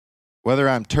Whether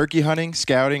I'm turkey hunting,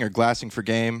 scouting, or glassing for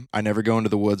game, I never go into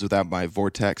the woods without my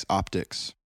Vortex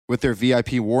optics. With their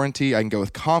VIP warranty, I can go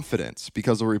with confidence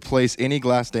because they'll replace any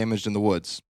glass damaged in the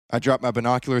woods. I dropped my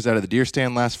binoculars out of the deer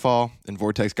stand last fall, and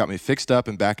Vortex got me fixed up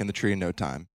and back in the tree in no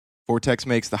time. Vortex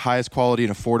makes the highest quality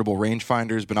and affordable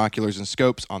rangefinders, binoculars, and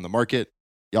scopes on the market.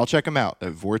 Y'all check them out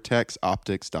at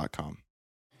vortexoptics.com.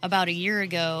 About a year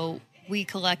ago, we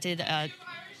collected a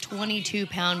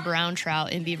 22-pound brown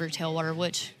trout in beaver tailwater,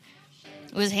 which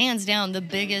was hands down the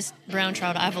biggest brown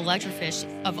trout I've electrofished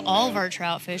of all of our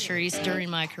trout fisheries during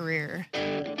my career.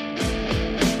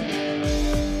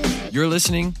 You're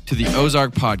listening to the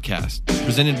Ozark Podcast,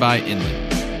 presented by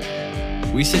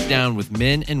Inland. We sit down with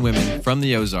men and women from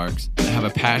the Ozarks that have a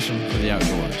passion for the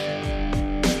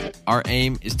outdoors. Our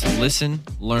aim is to listen,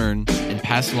 learn, and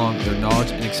pass along their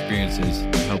knowledge and experiences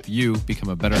to help you become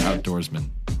a better outdoorsman.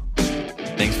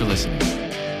 Thanks for listening.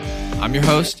 I'm your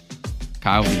host,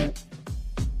 Kyle V.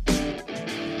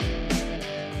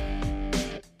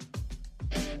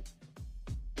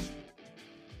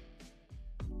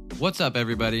 What's up,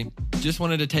 everybody? Just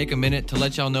wanted to take a minute to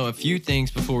let y'all know a few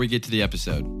things before we get to the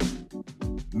episode.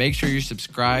 Make sure you're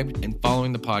subscribed and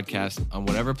following the podcast on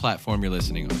whatever platform you're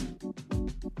listening on.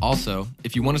 Also,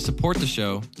 if you want to support the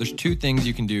show, there's two things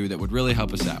you can do that would really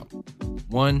help us out.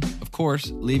 One, of course,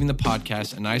 leaving the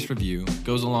podcast a nice review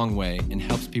goes a long way and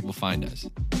helps people find us.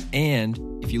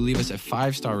 And if you leave us a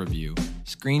 5-star review,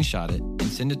 screenshot it and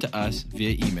send it to us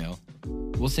via email,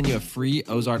 we'll send you a free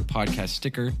Ozark Podcast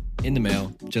sticker in the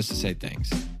mail just to say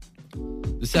thanks.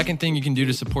 The second thing you can do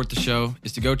to support the show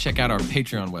is to go check out our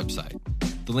Patreon website.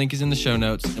 The link is in the show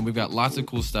notes, and we've got lots of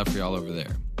cool stuff for y'all over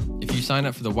there. If you sign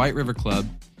up for the White River Club,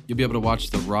 you'll be able to watch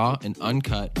the raw and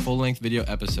uncut full-length video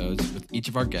episodes with each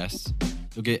of our guests.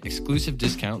 You'll get exclusive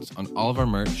discounts on all of our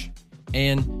merch,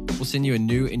 and we'll send you a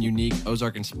new and unique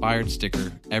Ozark-inspired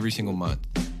sticker every single month.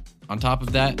 On top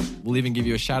of that, we'll even give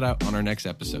you a shout-out on our next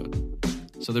episode.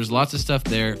 So there's lots of stuff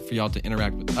there for y'all to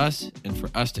interact with us and for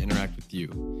us to interact with you.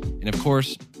 And of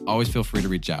course, always feel free to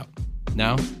reach out.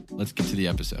 Now, let's get to the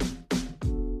episode.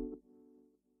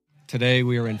 Today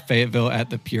we are in Fayetteville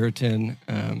at the Puritan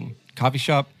coffee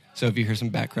shop. So if you hear some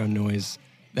background noise,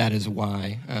 that is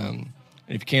why. And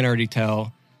if you can't already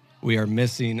tell, we are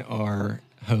missing our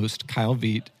host, Kyle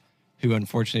Veet, who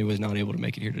unfortunately was not able to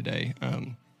make it here today.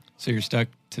 So you're stuck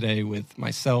today with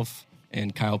myself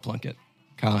and Kyle Plunkett.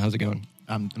 Kyle, how's it going?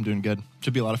 I'm doing good.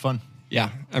 Should be a lot of fun. Yeah,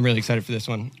 I'm really excited for this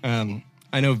one.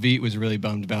 I know Veet was really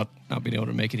bummed about not being able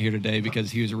to make it here today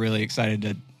because he was really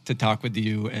excited to talk with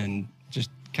you and just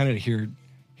kind of hear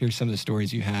some of the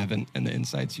stories you have and the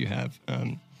insights you have.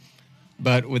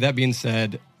 But with that being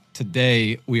said,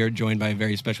 today we are joined by a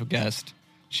very special guest.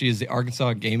 She is the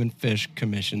Arkansas Game and Fish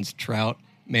Commission's Trout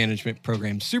Management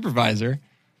Program Supervisor.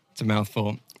 It's a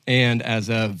mouthful. And as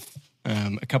of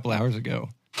a couple hours ago,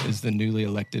 is the newly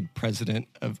elected president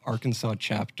of Arkansas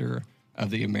chapter of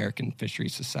the American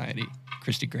Fisheries Society,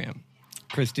 Christy Graham.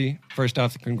 Christy, first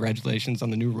off, congratulations on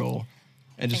the new role.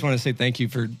 And just want to say thank you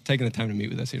for taking the time to meet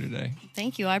with us here today.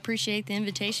 Thank you. I appreciate the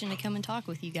invitation to come and talk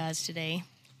with you guys today.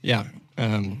 Yeah,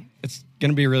 it's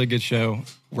going to be a really good show.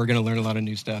 We're going to learn a lot of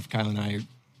new stuff. Kyle and I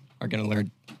are going to learn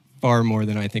far more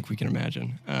than I think we can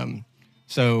imagine.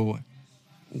 So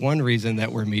one reason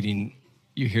that we're meeting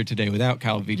you here today without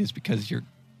Kyle Veet is because you're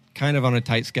kind of on a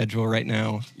tight schedule right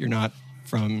now. You're not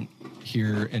from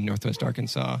here in Northwest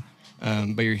Arkansas,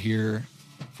 but you're here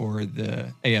for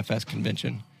the AFS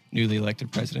convention, newly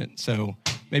elected president. So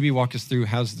maybe walk us through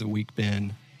how's the week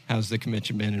been, how's the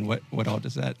convention been, and what all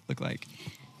does that look like?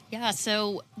 Yeah,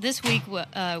 so this week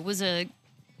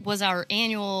was our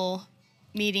annual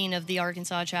meeting of the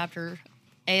Arkansas chapter,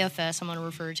 AFS, I'm going to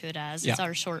refer to it as. Yeah. It's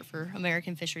our short for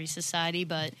American Fisheries Society,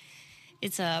 but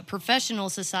it's a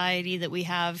professional society that we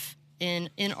have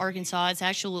in Arkansas. It's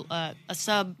actually a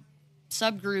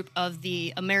subgroup of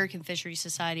the American Fisheries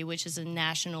Society, which is a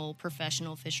national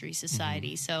professional fisheries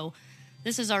society. Mm-hmm. So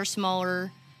this is our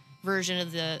smaller version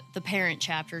of the parent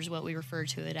chapter is what we refer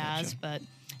to it as. But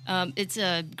it's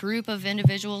a group of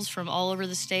individuals from all over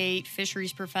the state,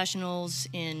 fisheries professionals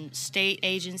in state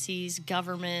agencies,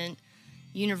 government,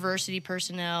 university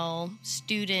personnel,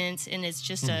 students, and it's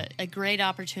just a great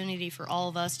opportunity for all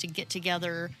of us to get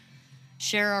together,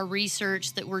 share our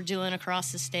research that we're doing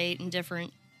across the state in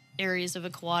different areas of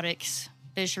aquatics,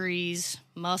 fisheries,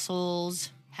 mussels,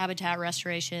 habitat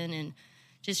restoration, and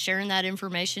just sharing that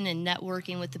information and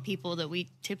networking with the people that we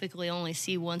typically only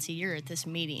see once a year at this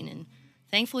meeting. And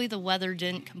thankfully, the weather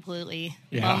didn't completely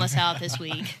bum us out this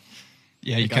week.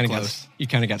 Yeah, you kind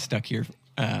of got stuck here.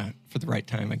 for the right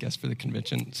time, I guess, for the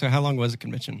convention. So how long was the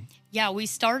convention? Yeah, we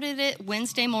started it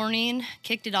Wednesday morning,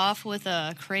 kicked it off with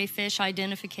a crayfish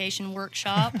identification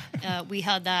workshop. We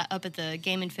had that up at the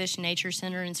Game and Fish Nature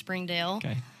Center in Springdale.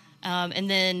 Okay. And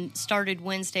then started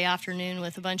Wednesday afternoon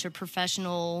with a bunch of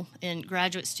professional and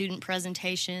graduate student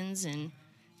presentations, and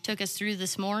took us through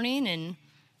this morning. And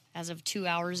as of 2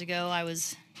 hours ago, I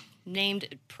was named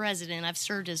president. I've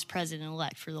served as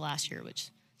president-elect for the last year, which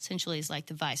essentially is like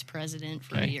the vice president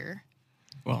for a year.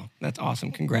 Well, that's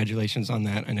awesome. Congratulations on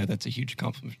that. I know that's a huge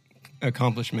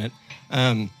accomplishment.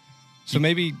 So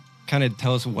maybe kind of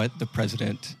tell us what the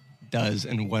president does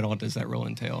and what all does that role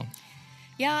entail?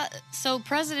 Yeah, so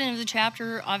president of the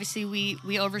chapter, obviously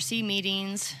we oversee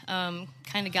meetings, kind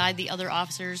of guide the other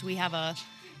officers. We have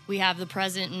the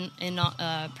president and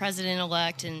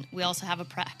president-elect, and we also have a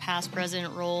past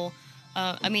president role.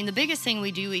 The biggest thing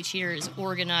we do each year is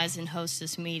organize and host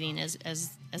this meeting as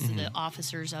the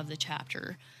officers of the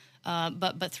chapter.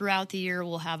 But throughout the year,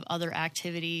 we'll have other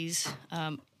activities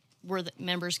where the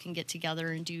members can get together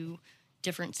and do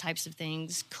different types of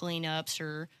things, cleanups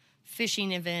or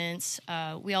fishing events.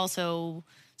 We also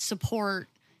support,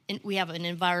 we have an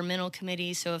environmental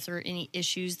committee, so if there are any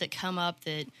issues that come up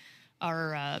that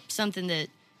are something that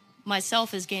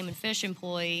myself as Game and Fish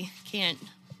employee can't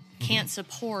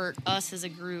support us as a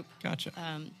group. Gotcha.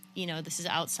 This is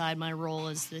outside my role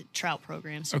as the Trout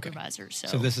program supervisor. Okay.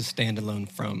 So this is standalone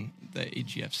from the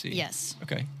AGFC? Yes.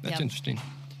 Okay, that's interesting.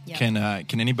 Yep.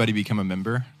 Can anybody become a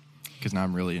member? Because now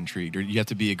I'm really intrigued. Or you have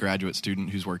to be a graduate student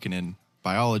who's working in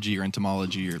biology or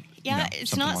entomology or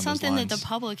it's not something that the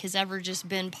public has ever just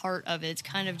been part of. It's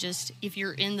kind of just if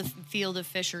you're in the field of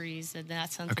fisheries, then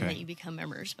that's something that you become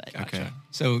members. But Okay.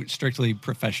 So strictly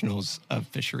professionals of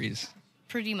fisheries.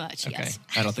 Pretty much, Okay. yes.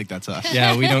 I don't think that's us.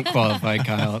 Yeah, we don't qualify,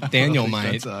 Kyle. Daniel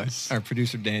might. That's us. Our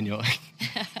producer, Daniel.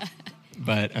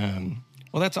 But,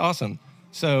 well, that's awesome.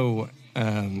 So,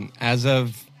 as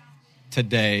of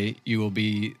today, you will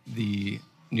be the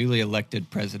newly elected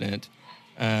president.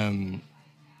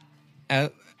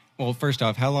 Well, first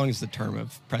off, how long is the term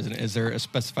of president? Is there a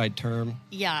specified term?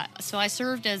 Yeah, so I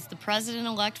served as the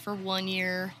president-elect for 1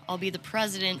 year. I'll be the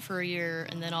president for a year,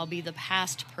 and then I'll be the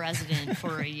past president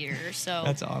for a year. So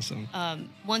that's awesome.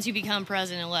 Once you become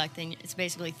president-elect, then it's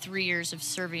basically 3 years of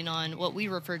serving on what we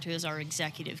refer to as our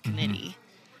executive committee.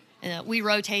 We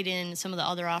rotate in some of the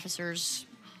other officers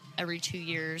every 2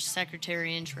 years,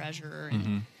 secretary and treasurer,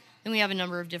 and then we have a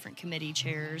number of different committee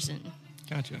chairs. And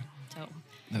Gotcha. So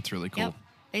That's really cool. Yep.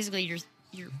 Basically, you're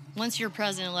once you're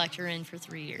president-elect, you're in for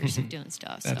 3 years of doing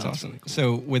stuff. That's so. awesome. Really cool.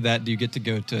 So with that, do you get to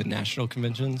go to national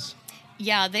conventions?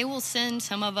 Yeah, they will send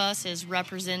some of us as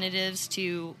representatives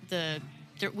to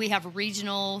we have a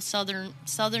regional Southern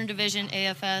Division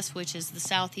AFS, which is the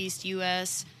Southeast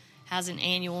U.S., has an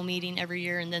annual meeting every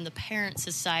year, and then the Parent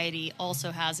Society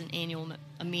also has an annual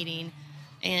meeting.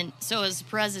 And so as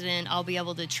president, I'll be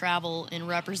able to travel and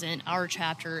represent our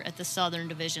chapter at the Southern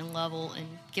Division level and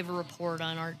give a report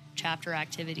on our chapter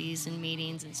activities and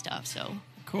meetings and stuff. So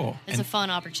cool. It's a fun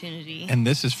opportunity. And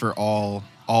this is for all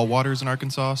waters in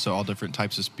Arkansas, so all different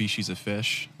types of species of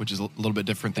fish, which is a little bit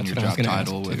different than That's your what I was job gonna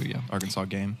title ask with too, yeah. Arkansas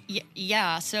Game.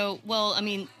 Yeah. So,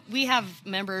 we have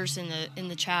members in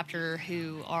the chapter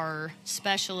who are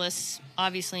specialists,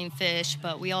 obviously in fish,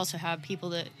 but we also have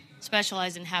people that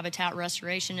specialize in habitat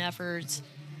restoration efforts.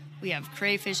 We have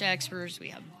crayfish experts. We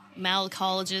have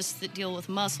malacologists that deal with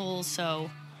mussels.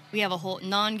 So we have a whole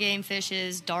non-game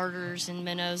fishes, darters and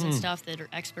minnows and stuff that are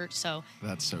experts. So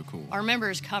That's so cool. our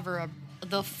members cover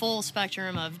the full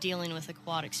spectrum of dealing with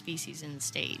aquatic species in the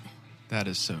state. That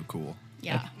is so cool.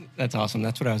 Yeah. That's awesome.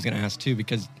 That's what I was going to ask too,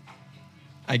 because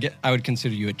I would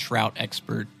consider you a trout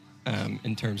expert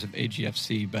in terms of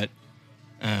AGFC, but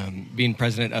being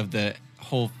president of the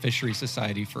whole fishery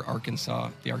society for Arkansas,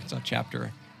 the Arkansas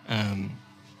chapter,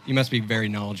 you must be very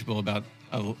knowledgeable about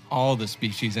all the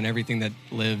species and everything that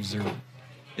lives or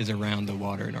is around the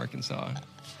water in Arkansas.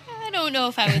 I don't know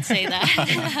if I would say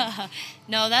that.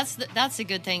 No, that's the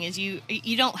good thing is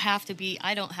you don't have to be.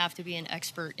 I don't have to be an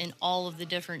expert in all of the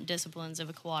different disciplines of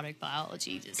aquatic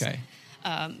biology. Okay.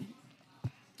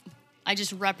 I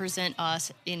just represent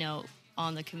us,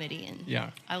 on the committee,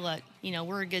 and I let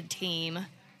we're a good team,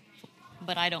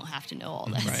 but I don't have to know all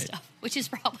that stuff, which is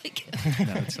probably good.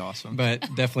 That's awesome. But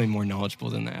definitely more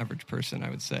knowledgeable than the average person, I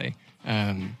would say.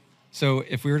 So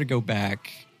if we were to go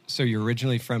back, so you're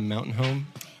originally from Mountain Home?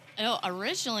 No,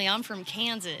 originally I'm from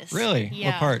Kansas. Really?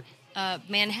 Yeah. What part?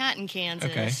 Manhattan, Kansas.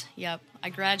 Okay. Yep. I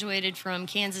graduated from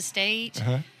Kansas State,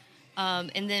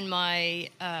 and then my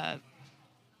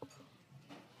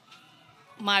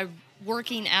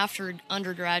working after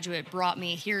undergraduate brought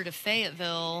me here to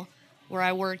Fayetteville, where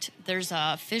I worked. There's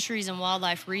a fisheries and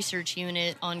wildlife research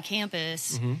unit on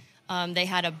campus. They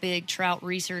had a big trout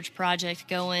research project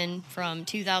going from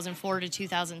 2004 to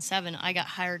 2007. I got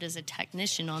hired as a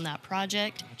technician on that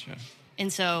project. Gotcha.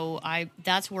 And so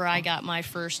that's where I got my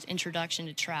first introduction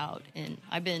to trout. And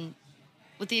I've been,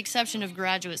 with the exception of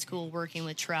graduate school, working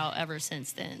with trout ever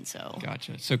since then. So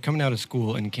Gotcha. So coming out of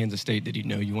school in Kansas State, did you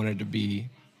know you wanted to be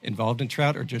involved in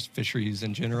trout or just fisheries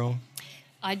in general?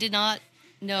 I did not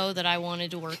know that I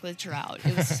wanted to work with trout.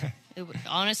 It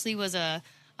honestly was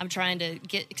I'm trying to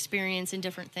get experience in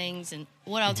different things. And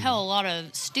what I'll tell a lot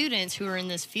of students who are in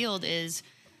this field is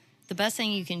the best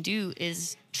thing you can do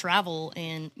is travel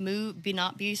and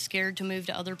not be scared to move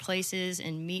to other places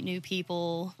and meet new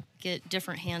people, get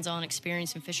different hands-on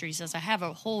experience in fisheries. As I have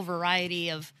a whole variety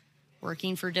of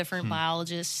working for different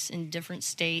biologists in different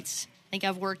states. I think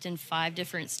I've worked in 5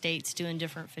 different states doing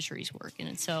different fisheries work.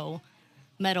 And so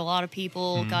met a lot of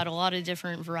people, got a lot of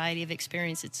different variety of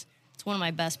experience. It's one of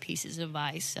my best pieces of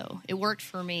advice. So it worked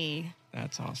for me.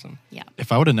 That's awesome. Yeah.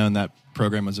 If I would have known that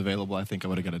program was available, I think I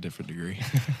would have got a different degree.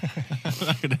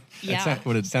 Yeah.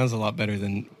 It sounds a lot better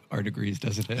than our degrees,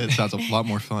 doesn't it? It sounds a lot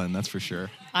more fun, that's for sure.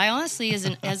 I honestly,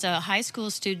 as a high school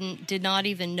student, did not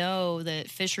even know that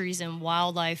fisheries and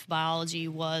wildlife biology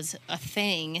was a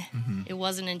thing. It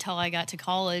wasn't until I got to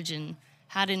college and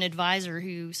had an advisor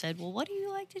who said, well, what do you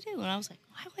like to do? And I was like,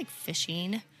 I like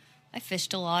fishing. I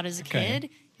fished a lot as a kid.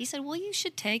 He said, well, you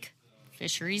should take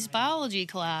fisheries biology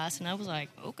class. And I was like,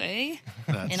 okay.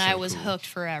 That's and so I was cool. hooked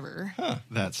forever.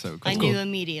 That's so cool. I knew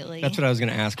immediately. That's what I was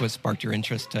going to ask. What sparked your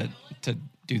interest to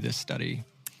do this study?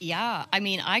 Yeah. I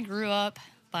mean, I grew up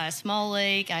by a small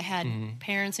lake. I had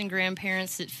parents and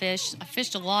grandparents that fished. I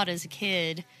fished a lot as a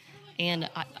kid, and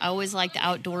I always liked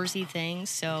outdoorsy things.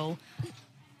 So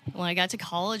when I got to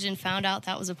college and found out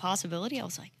that was a possibility, I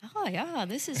was like, oh, yeah,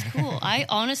 this is cool. I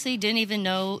honestly didn't even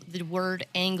know the word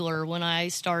angler when I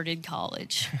started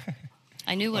college.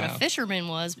 I knew what a fisherman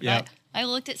was, but Yep. I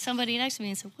looked at somebody next to me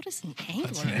and said, what is an angler?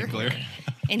 That's an angler.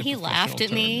 And he laughed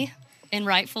at me, and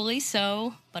rightfully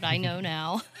so, but I know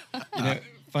now. You know,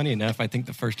 funny enough, I think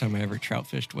the first time I ever trout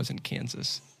fished was in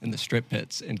Kansas, in the strip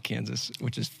pits in Kansas,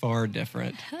 which is far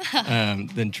different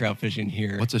than trout fishing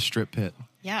here. What's a strip pit?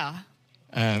 Yeah.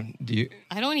 Do you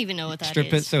I don't even know what that strip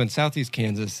is. pits? So in southeast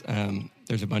Kansas,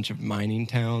 there's a bunch of mining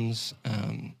towns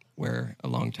where a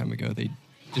long time ago they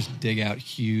just dig out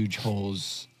huge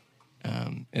holes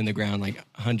in the ground, like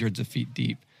hundreds of feet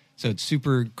deep. So it's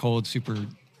super cold, super,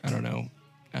 I don't know,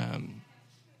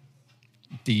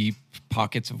 deep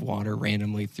pockets of water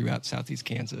randomly throughout southeast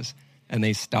Kansas, and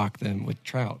they stock them with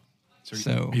trout.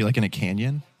 So Are you like in a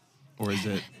canyon? Or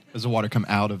does the water come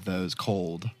out of those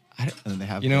cold? And then they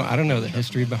have I don't know the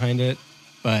history behind it,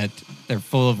 but they're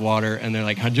full of water and they're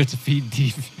like hundreds of feet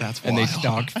deep. That's and they wild.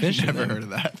 stock fish. I've never in them. heard of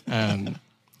that.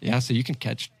 Yeah, so you can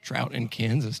catch trout in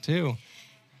Kansas too.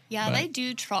 Yeah, But-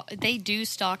 they do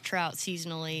stock trout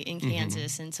seasonally in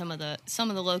Kansas and some of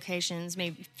the locations,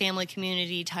 maybe family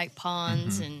community type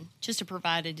ponds, and just to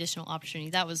provide additional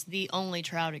opportunity. That was the only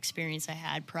trout experience I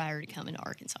had prior to coming to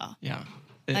Arkansas. Yeah.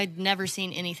 I'd never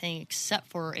seen anything except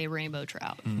for a rainbow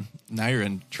trout. Now you're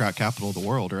in trout capital of the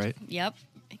world, right? Yep,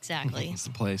 exactly. It's the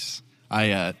place.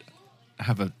 I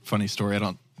have a funny story.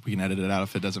 We can edit it out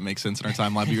if it doesn't make sense in our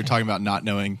timeline. But you were talking about not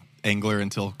knowing angler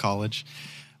until college.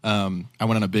 I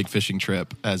went on a big fishing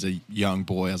trip as a young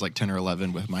boy. I was like 10 or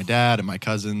 11 with my dad and my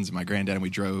cousins and my granddad, and we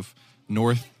drove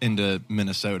north into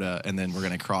Minnesota, and then we're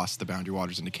going to cross the boundary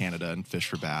waters into Canada and fish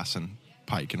for bass and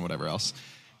pike and whatever else.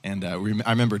 And I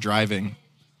remember driving,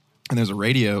 and there's a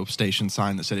radio station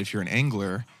sign that said, if you're an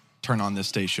angler, turn on this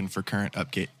station for current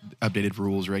updated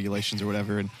rules, regulations, or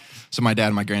whatever. And so my dad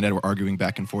and my granddad were arguing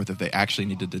back and forth if they actually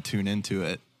needed to tune into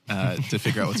it to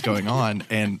figure out what's going on.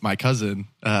 And my cousin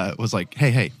was like,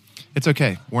 hey, it's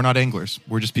okay. We're not anglers.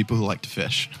 We're just people who like to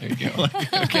fish. There you go.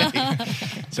 Like, okay.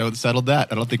 So it settled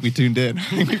that. I don't think we tuned in. I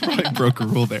think we probably broke a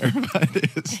rule there.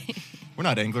 But we're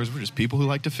not anglers. We're just people who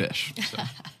like to fish. So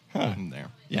there.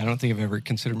 Yeah, I don't think I've ever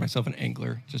considered myself an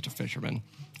angler, just a fisherman.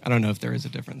 I don't know if there is a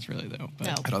difference really, though. But,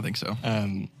 No. I don't think so.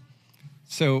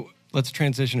 So let's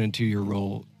transition into your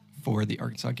role for the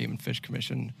Arkansas Game and Fish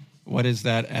Commission. What is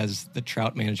that as the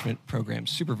trout management program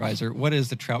supervisor? What is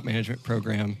the trout management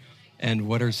program, and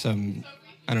what are some,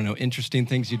 I don't know, interesting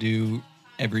things you do,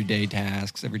 everyday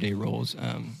tasks, everyday roles?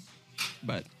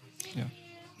 But yeah.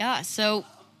 Yeah, so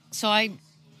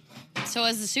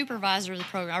as the supervisor of the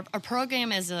program, our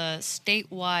program is a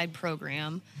statewide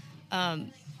program.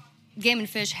 Game and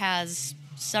Fish has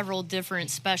several different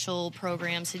special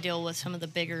programs to deal with some of the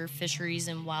bigger fisheries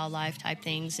and wildlife type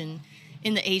things in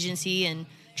the agency, and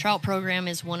trout program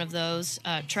is one of those.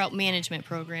 Trout management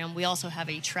program. We also have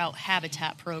a trout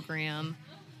habitat program,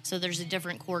 so there's a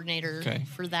different coordinator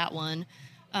for that one.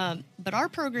 But our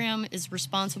program is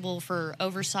responsible for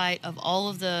oversight of all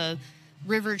of the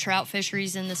river trout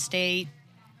fisheries in the state.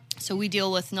 So we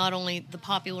deal with not only the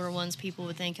popular ones people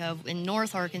would think of in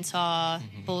North Arkansas,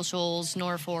 Bull Shoals,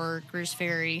 Norfolk, Greers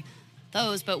Ferry,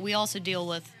 those, but we also deal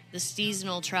with the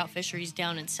seasonal trout fisheries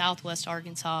down in Southwest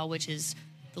Arkansas, which is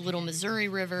the Little Missouri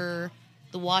River,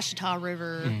 the Washita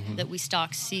River, that we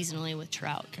stock seasonally with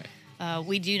trout.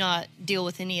 We do not deal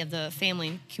with any of the family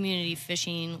and community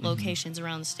fishing locations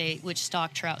around the state, which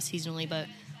stock trout seasonally, but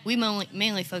we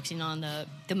mainly focusing on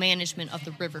the management of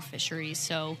the river fisheries.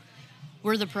 So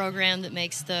we're the program that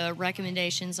makes the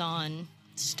recommendations on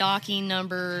stocking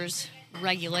numbers,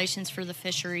 regulations for the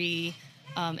fishery,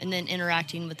 and then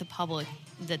interacting with the public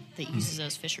that uses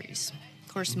those fisheries.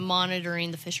 Of course, monitoring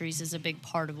the fisheries is a big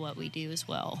part of what we do as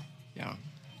well. Yeah.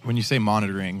 When you say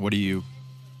monitoring, are you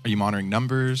monitoring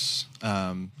numbers?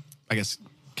 I guess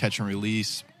catch and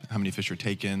release, how many fish are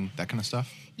taken, that kind of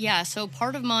stuff? Yeah, so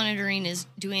part of monitoring is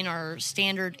doing our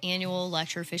standard annual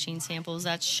lecture fishing samples.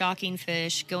 That's shocking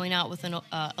fish, going out with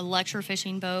a lecture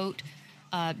fishing boat,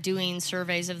 doing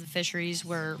surveys of the fisheries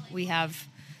where we have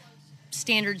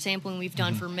standard sampling we've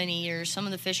done for many years. Some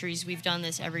of the fisheries, we've done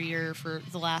this every year for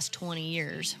the last 20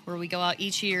 years, where we go out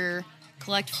each year,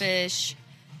 collect fish,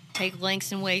 take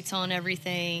lengths and weights on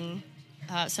everything.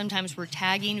 Sometimes we're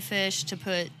tagging fish to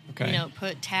put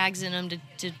tags in them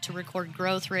to record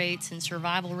growth rates and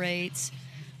survival rates.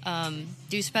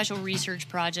 Do special research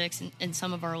projects in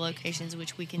some of our locations,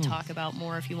 which we can talk about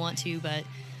more if you want to.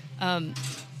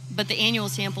 But the annual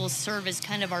samples serve as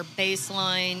kind of our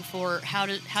baseline for how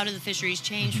do the fisheries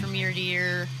change from year to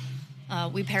year.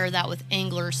 We pair that with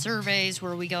angler surveys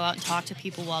where we go out and talk to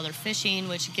people while they're fishing,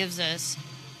 which gives us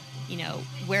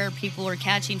where people are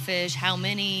catching fish, how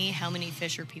many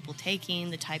fish are people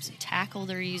taking, the types of tackle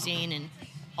they're using, and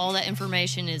all that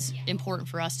information is important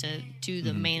for us to do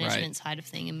the management side of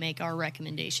thing and make our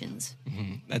recommendations.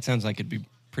 That sounds like it'd be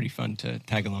pretty fun to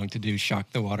tag along to do shock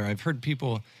the water. I've heard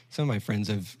some of my friends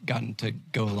have gotten to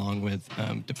go along with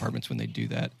departments when they do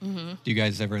that. Do you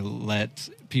guys ever let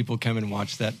people come and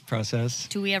watch that process?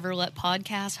 Do we ever let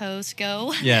podcast hosts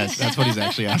go? Yes. That's what he's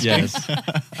actually asking. Yes.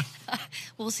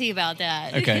 We'll see about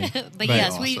that. Okay. But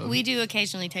yes, awesome. we do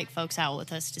occasionally take folks out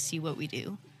with us to see what we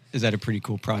do. Is that a pretty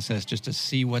cool process just to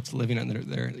see what's living under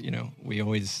there? We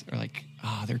always are like,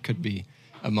 there could be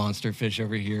a monster fish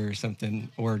over here or something,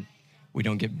 or we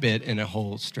don't get bit in a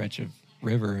whole stretch of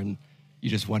river, and you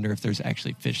just wonder if there's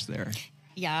actually fish there.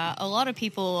 Yeah, a lot of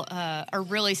people are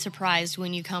really surprised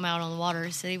when you come out on the water.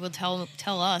 So they will tell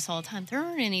us all the time, there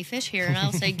aren't any fish here. And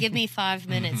I'll say, give me 5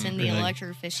 minutes in the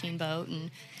electric fishing boat.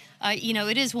 And,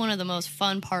 it is one of the most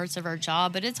fun parts of our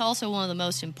job, but it's also one of the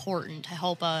most important to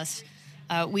help us.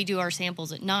 We do our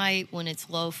samples at night when it's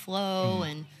low flow,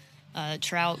 and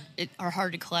trout are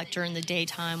hard to collect during the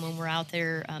daytime when we're out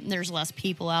there. There's less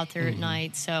people out there at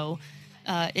night. So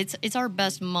it's our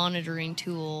best monitoring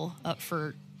tool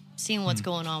for seeing what's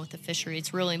going on with the fishery.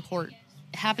 It's really important.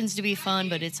 It happens to be fun,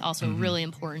 but it's also really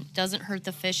important. Doesn't hurt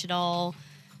the fish at all.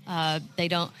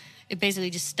 It basically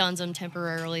just stuns them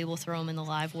temporarily. We'll throw them in the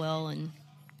live well and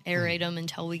aerate them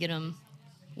until we get them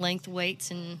length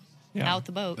weights and out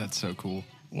the boat. That's so cool.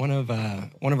 One of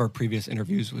our previous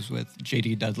interviews was with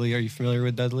J.D. Dudley. Are you familiar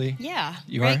with Dudley? Yeah,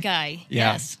 you great are? Guy.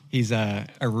 Yeah. Yes, he's a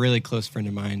really close friend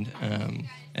of mine,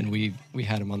 and we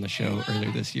had him on the show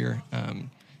earlier this year.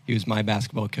 He was my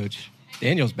basketball coach,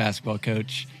 Daniel's basketball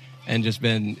coach, and just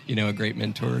been a great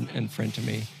mentor and friend to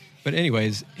me. But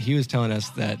anyways, he was telling us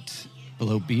that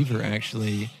below Beaver,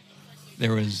 actually,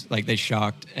 there was they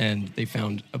shocked and they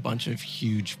found a bunch of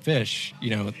huge fish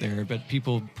there, but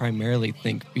people primarily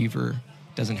think Beaver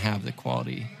doesn't have the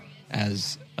quality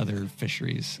as other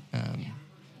fisheries.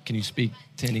 Can you speak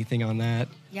to anything on that?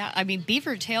 Yeah, I mean,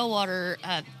 beaver tailwater,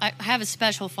 I have a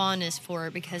special fondness for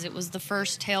it because it was the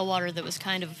first tailwater that was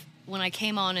kind of, when I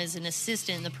came on as an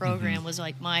assistant in the program, was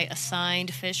like my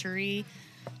assigned fishery.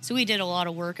 So we did a lot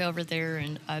of work over there,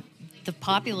 and the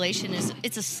population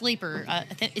it's a sleeper.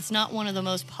 It's not one of the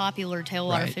most popular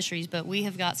tailwater fisheries, but we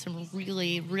have got some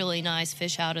really, really nice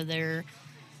fish out of there.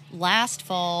 Last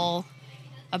fall,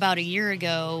 about a year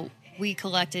ago, we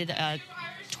collected a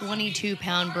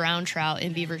 22-pound brown trout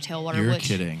in beaver tailwater. You're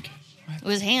kidding. It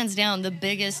was hands down the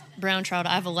biggest brown trout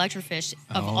I've electrofished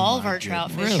of all of our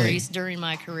trout fisheries during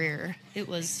my career. It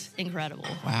was incredible.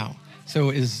 Wow. So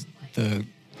is the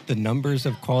the numbers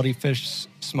of quality fish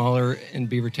smaller in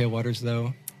beaver tailwaters,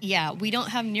 though? Yeah, we don't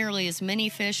have nearly as many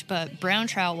fish, but brown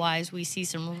trout wise, we see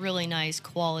some really nice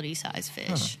quality size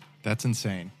fish. That's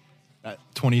insane. That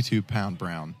 22-pound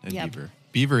brown in Yep. beaver.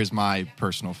 Beaver is my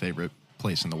personal favorite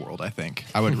place in the world, I think.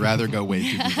 I would rather go wade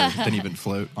through beaver than even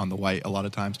float on the white a lot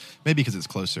of times. Maybe because it's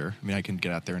closer. I mean, I can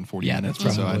get out there in 40 minutes.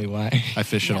 That's probably why. I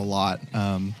fish it a lot.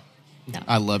 No.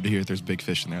 I love to hear if there's big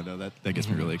fish in there, though. That gets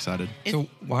me really excited. So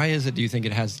why is it, do you think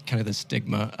it has kind of the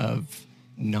stigma of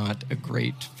not a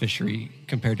great fishery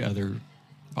compared to other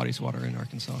bodies of water in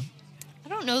Arkansas? I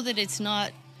don't know that it's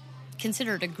not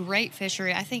considered a great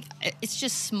fishery. I think it's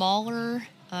just smaller.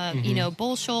 You know,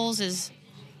 Bull Shoals is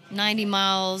 90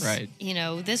 miles. Right. You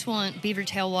know, this one, Beaver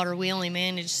Tailwater, we only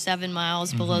manage 7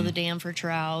 miles below the dam for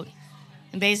trout.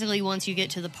 And basically, once you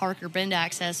get to the Parker Bend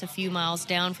access a few miles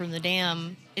down from the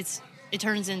dam, it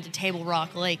turns into Table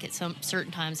Rock Lake at some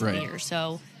certain times of the year.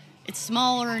 So it's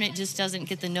smaller and it just doesn't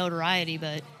get the notoriety,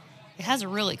 but it has a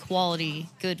really quality,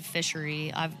 good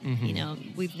fishery. You know,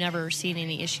 we've never seen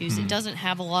any issues. It doesn't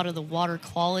have a lot of the water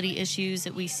quality issues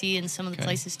that we see in some of the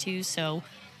places too. So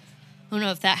I don't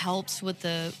know if that helps with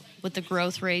the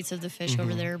growth rates of the fish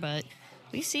over there, but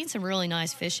we've seen some really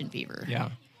nice fish in beaver. Yeah.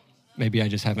 Maybe I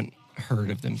just haven't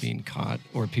heard of them being caught,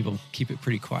 or people keep it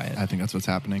pretty quiet. I think that's what's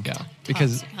happening. Yeah.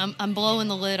 Because I'm blowing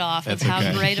the lid off of That's how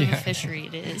okay. great of a fishery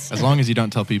it is. As long as you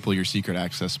don't tell people your secret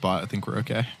access spot, I think we're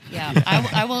okay. Yeah,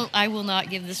 I will not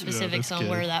give the specifics that's on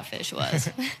good. where that fish was.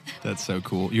 That's so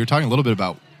cool. You were talking a little bit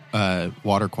about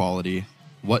water quality.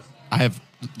 I have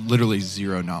literally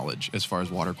zero knowledge as far as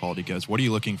water quality goes. What are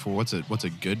you looking for? What's a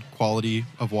good quality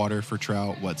of water for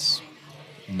trout? What's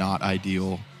not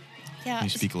ideal? Yeah, Can you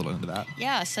speak a little into that?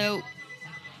 yeah. So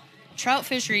trout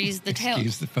fisheries,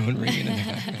 excuse the phone ringing in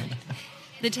the background.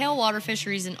 the tailwater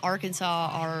fisheries in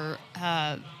Arkansas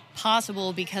are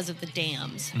possible because of the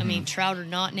dams. I mean, trout are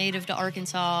not native to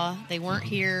Arkansas. They weren't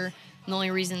here. And the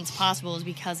only reason it's possible is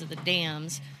because of the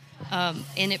dams.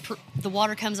 And the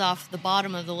water comes off the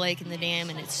bottom of the lake in the dam,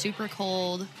 and it's super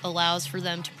cold, allows for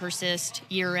them to persist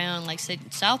year-round. Like, say,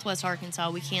 southwest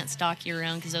Arkansas, we can't stock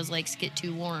year-round because those lakes get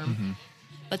too warm.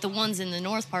 But the ones in the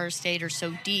north part of the state are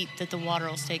so deep that the water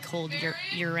will stay cold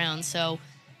year-round. So,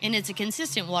 and it's a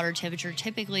consistent water temperature.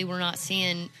 Typically, we're not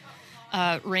seeing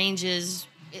ranges.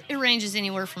 It ranges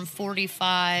anywhere from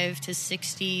 45 to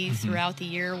 60 throughout the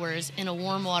year, whereas in a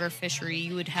warm water fishery,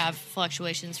 you would have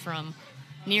fluctuations from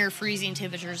near freezing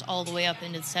temperatures all the way up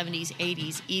into the 70s,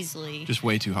 80s easily. Just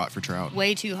way too hot for trout.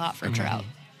 Way too hot for trout.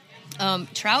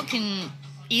 Trout can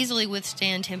easily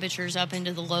withstand temperatures up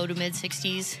into the low to mid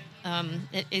 60s.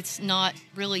 It's not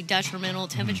really detrimental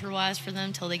temperature-wise for them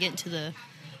until they get into the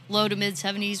low to mid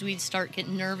 70s. We'd start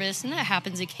getting nervous, and that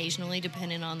happens occasionally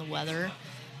depending on the weather.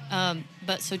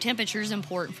 But so temperature is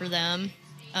important for them.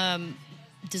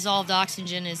 Dissolved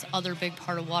oxygen is other big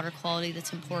part of water quality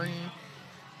that's important.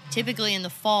 Typically in the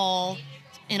fall,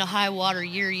 in a high water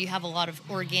year, you have a lot of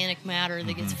organic matter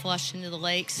that gets flushed into the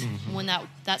lakes. When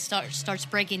that starts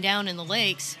breaking down in the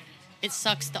lakes, it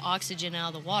sucks the oxygen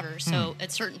out of the water. So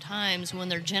at certain times when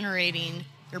they're generating,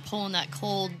 they're pulling that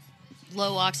cold,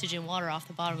 low oxygen water off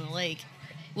the bottom of the lake,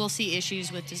 we'll see issues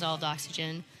with dissolved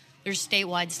oxygen. There's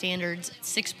statewide standards.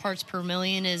 6 parts per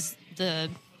million is the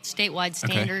statewide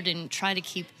standard, and try to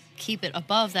keep it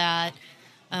above that.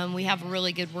 We have a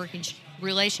really good working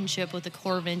relationship with the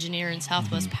Corps of Engineers and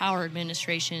Southwest Power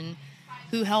Administration,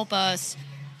 who help us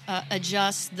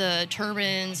adjust the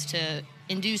turbines to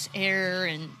induce air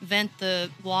and vent the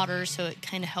water, so it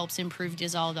kind of helps improve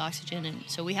dissolved oxygen. And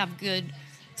so we have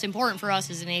it's important for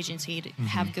us as an agency to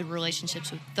have good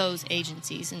relationships with those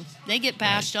agencies. And they get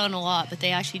bashed on a lot, but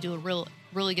they actually do a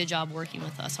really good job working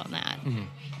with us on that.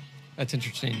 That's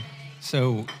interesting.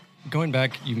 So going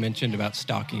back, you mentioned about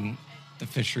stocking the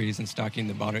fisheries and stocking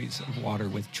the bodies of water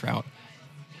with trout.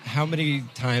 How many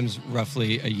times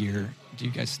roughly a year do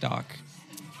you guys stock?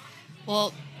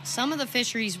 Well, some of the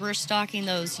fisheries, we're stocking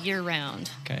those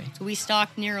year-round. Okay. So we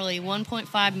stock nearly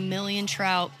 1.5 million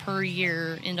trout per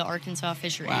year into Arkansas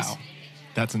fisheries. Wow.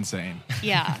 That's insane.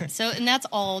 Yeah. So, and that's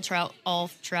all trout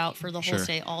for the whole Sure.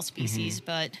 state, all species.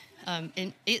 But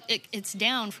and it's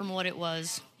down from what it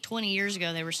was 20 years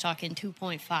ago. They were stocking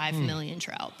 2.5 million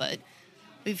trout, but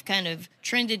we've kind of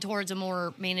trended towards a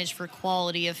more managed for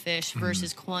quality of fish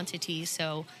versus quantity.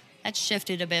 So that's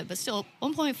shifted a bit, but still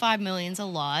 1.5 million's a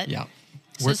lot. Yeah.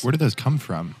 Where do those come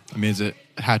from? I mean, is it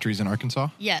hatcheries in Arkansas?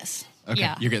 Yes. Okay,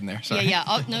 Yeah. you're getting there. Sorry. Yeah.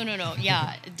 Oh, no.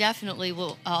 Yeah, definitely.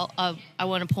 I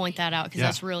want to point that out because Yeah.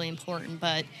 that's really important.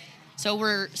 But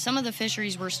so some of the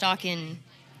fisheries we're stocking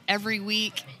every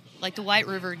week. Like the White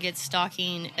River gets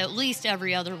stocking at least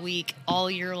every other week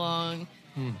all year long.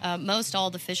 Most all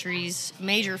the fisheries,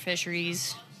 major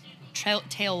fisheries,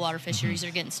 tailwater fisheries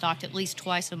are getting stocked at least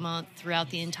twice a month throughout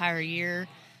the entire year.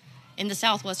 In the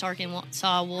Southwest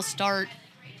Arkansas, we'll start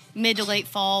mid to late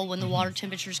fall when the water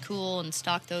temperature's cool and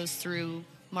stock those through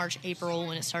March, April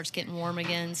when it starts getting warm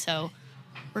again. So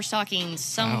we're stocking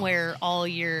somewhere all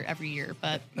year, every year.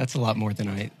 But that's a lot more than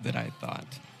I thought.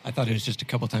 I thought it was just a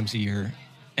couple times a year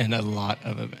and a lot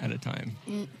of them at a time.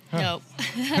 No.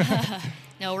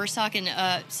 No, we're stocking.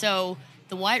 So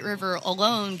the White River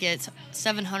alone gets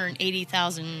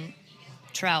 780,000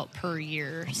 trout per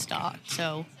year stocked.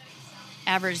 So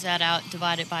average that out,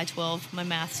 divide it by 12. My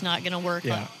math's not going to work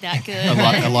that good.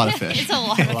 a lot of fish. It's a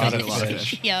lot of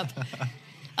fish. Yep.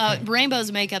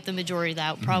 Rainbows make up the majority of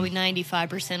that. Probably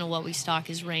 95% of what we stock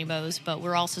is rainbows, but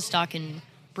we're also stocking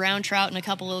brown trout in a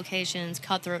couple locations,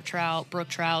 cutthroat trout, brook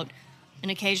trout, and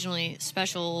occasionally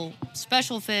special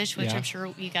fish, which I'm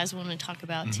sure you guys want to talk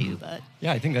about too. But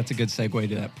yeah, I think that's a good segue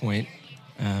to that point.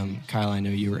 Kyle, I know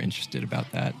you were interested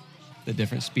about that, the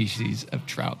different species of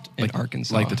trout in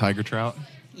Arkansas. Like the tiger trout?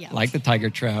 yeah, Like the tiger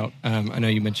trout. I know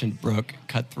you mentioned brook,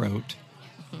 cutthroat.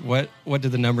 What do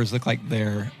the numbers look like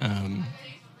there?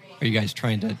 Are you guys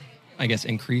trying to, I guess,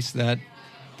 increase that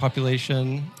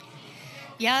population?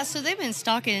 Yeah, so they've been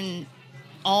stocking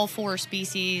all 4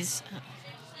 species.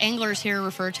 Anglers here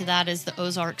refer to that as the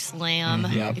Ozark Slam,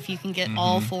 if you can get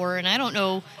all 4. And I don't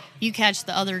know, you catch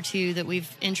the other 2 that we've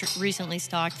recently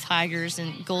stocked, tigers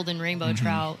and golden rainbow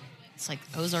trout. It's like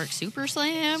Ozark Super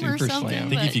Slam or something. Slam. I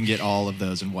think if you can get all of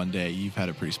those in one day, you've had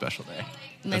a pretty special day.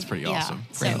 That's pretty awesome.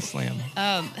 Grand Slam.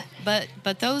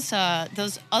 But those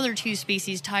other 2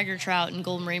 species, tiger trout and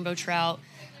golden rainbow trout,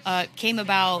 came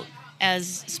about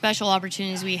as special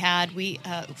opportunities we had.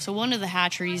 So one of the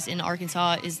hatcheries in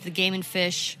Arkansas is the Game and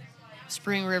Fish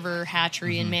Spring River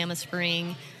Hatchery in Mammoth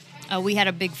Spring. We had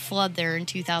a big flood there in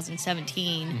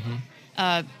 2017,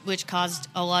 which caused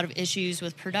a lot of issues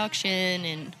with production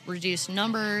and reduced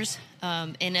numbers.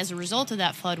 And as a result of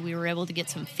that flood, we were able to get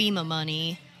some FEMA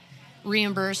money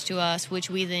reimbursed to us, which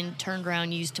we then turned around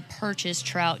and used to purchase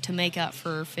trout to make up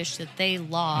for fish that they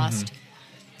lost.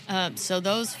 So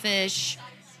those fish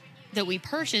that we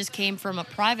purchased came from a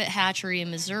private hatchery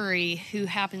in Missouri who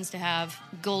happens to have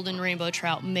golden rainbow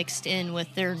trout mixed in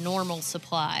with their normal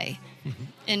supply.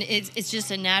 And it's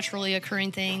just a naturally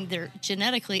occurring thing. They're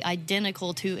genetically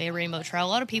identical to a rainbow trout. A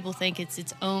lot of people think it's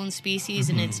its own species,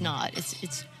 and it's not.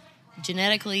 It's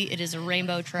genetically, it is a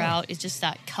rainbow trout. It's just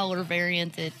that color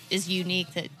variant that is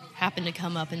unique that happened to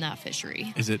come up in that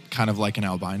fishery. Is it kind of like an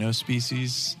albino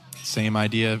species? Same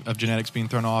idea of genetics being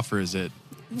thrown off, or is it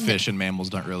fish and mammals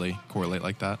don't really correlate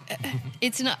like that?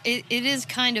 It's not. It is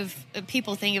kind of,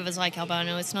 people think of it as like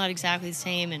albino. It's not exactly the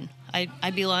same, and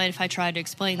I'd be lying if I tried to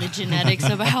explain the genetics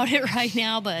about it right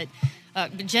now, but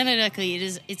genetically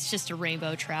it's just a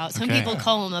rainbow trout. Some people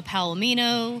call them a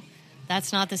palomino.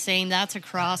 That's not the same. That's a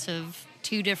cross of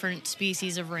 2 different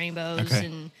species of rainbows,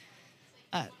 and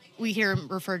we hear them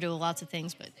referred to lots of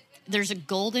things, but there's a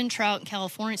golden trout in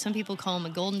California. Some people call them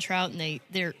a golden trout, and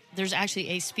there's actually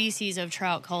a species of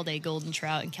trout called a golden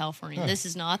trout in California. This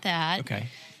is not that. Okay.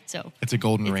 So It's a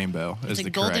golden rainbow. it's is a the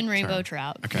golden correct rainbow term.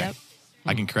 trout. Okay. Yep.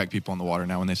 I can correct people on the water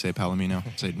now when they say palomino.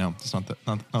 Say, no, it's not that.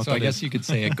 Not So I guess you could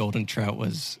say a golden trout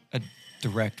was a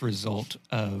direct result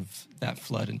of that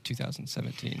flood in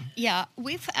 2017. Yeah,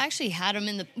 we've actually had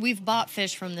them we've bought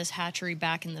fish from this hatchery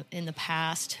back in the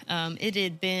past. It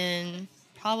had been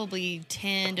probably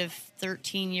 10 to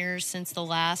 13 years since the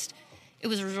last. It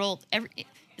was a result.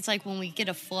 It's like when we get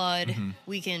a flood,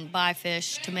 we can buy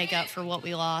fish to make up for what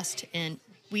we lost. And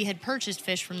we had purchased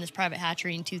fish from this private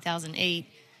hatchery in 2008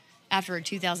 after a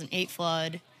 2008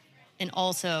 flood, and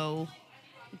also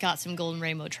got some golden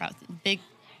rainbow trout.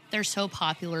 They're so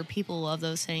popular. People love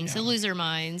those things. They lose their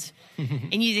minds,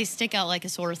 and they stick out like a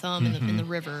sore thumb in the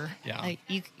river. Yeah. Like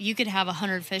you could have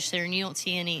 100 fish there, and you don't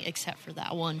see any except for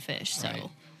that one fish.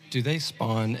 So, do they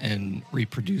spawn and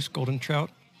reproduce golden trout?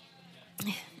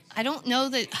 I don't know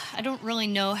that. I don't really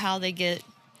know how they get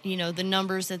the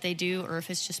numbers that they do, or if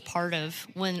it's just part of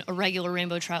when a regular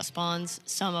rainbow trout spawns.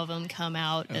 Some of them come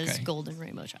out as golden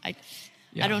rainbow trout.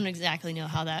 I don't exactly know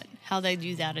how they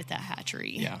do that at that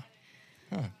hatchery. Yeah.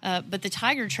 But the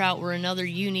tiger trout were another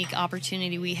unique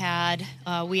opportunity we had.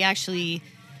 We actually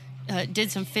did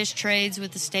some fish trades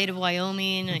with the state of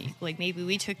Wyoming. Like maybe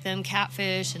we took them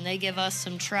catfish and they give us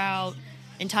some trout.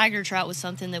 And tiger trout was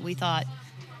something that we thought,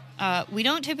 we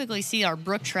don't typically see our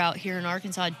brook trout here in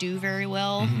Arkansas do very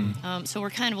well. So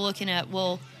we're kind of looking at,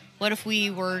 well, what if we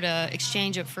were to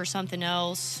exchange it for something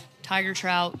else? Tiger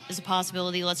trout is a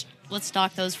possibility. Let's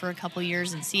stock those for a couple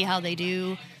years and see how they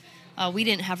do. We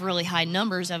didn't have really high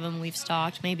numbers of them. We've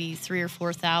stocked maybe 3,000 or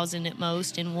 4,000 at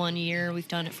most in 1 year. We've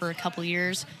done it for a couple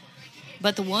years.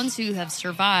 But the ones who have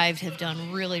survived have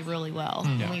done really, really well.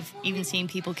 Yeah. We've even seen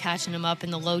people catching them up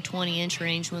in the low 20-inch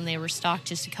range when they were stocked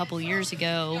just a couple years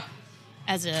ago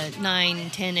as a 9,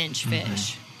 10-inch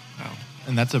fish. Wow.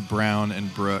 And that's a brown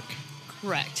and brook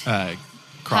Correct.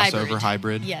 crossover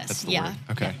hybrid. Yes. That's the yeah. word.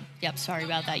 Okay. Yep. Sorry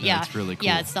about that. No, Yeah. it's really cool.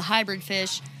 Yeah, it's the hybrid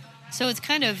fish. So it's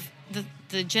kind of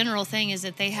the general thing is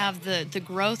that they have the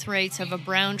growth rates of a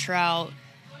brown trout,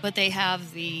 but they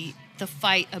have the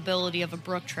fight ability of a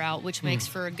brook trout, which makes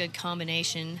for a good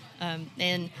combination.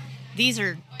 And these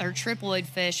are triploid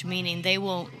fish, meaning they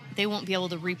won't be able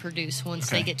to reproduce once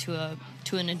they get to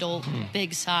an adult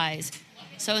big size.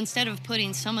 So instead of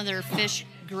putting some of their fish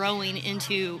growing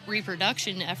into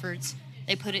reproduction efforts,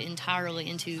 they put it entirely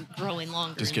into growing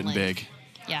longer. Just in getting length. big.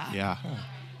 Yeah. Yeah.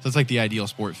 So it's like the ideal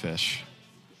sport fish.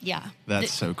 Yeah.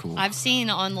 That's so cool. I've seen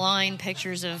online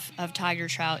pictures of tiger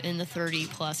trout in the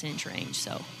 30+ inch range.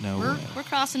 So No we're way. we're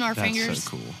crossing our That's so fingers.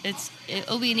 cool.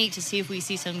 It'll be neat to see if we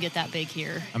see some get that big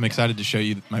here. I'm excited to show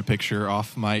you my picture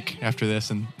off mic after this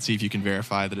and see if you can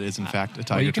verify that it is in fact a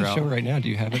tiger Well, you can trout. show it right now. Do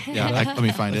you have it? Yeah, let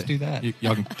me find Let's it. do that.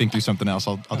 Y'all can think through something else.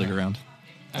 I'll dig around.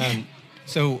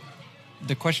 So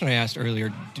the question I asked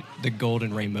earlier, the gold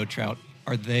and rainbow trout,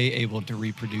 are they able to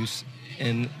reproduce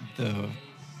in the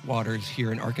waters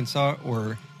here in Arkansas,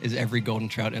 or is every golden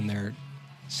trout in there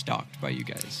stocked by you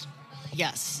guys?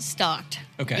 Yes, stocked.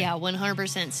 Okay. Yeah,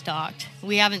 100% stocked.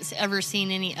 We haven't ever seen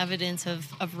any evidence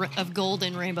of gold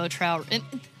and rainbow trout.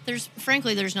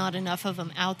 There's not enough of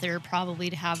them out there probably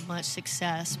to have much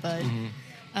success, but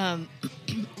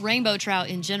rainbow trout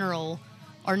in general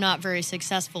are not very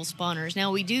successful spawners.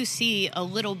 Now we do see a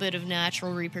little bit of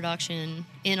natural reproduction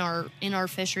in our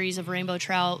fisheries of rainbow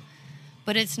trout,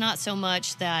 but it's not so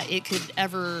much that it could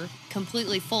ever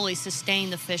completely fully sustain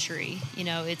the fishery.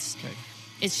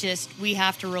 It's just we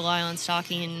have to rely on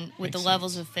stocking with Makes the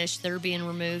levels of fish that are being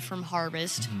removed from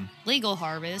harvest, legal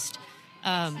harvest.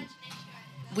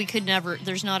 We could never.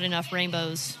 There's not enough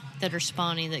rainbows that are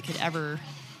spawning that could ever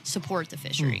support the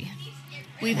fishery.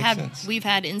 We've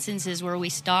had instances where we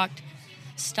stopped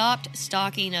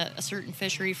stocking a certain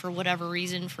fishery for whatever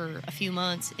reason for a few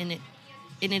months, and it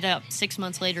ended up 6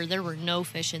 months later there were no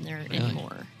fish in there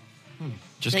anymore.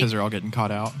 Just because they're all getting caught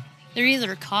out. They're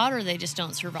either caught or they just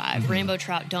don't survive. Rainbow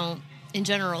trout don't, in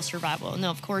general, survive well.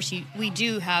 No, of course, we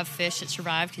do have fish that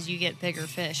survive because you get bigger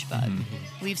fish, but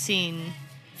we've seen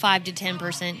 5 to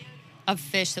 10% of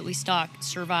fish that we stock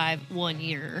survive 1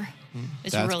 year.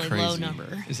 It's That's a really low crazy.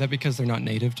 number. Is that because they're not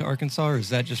native to Arkansas, or is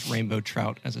that just rainbow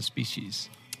trout as a species?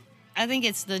 I think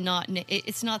it's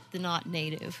it's not the not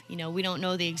native. We don't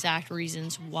know the exact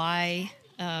reasons why.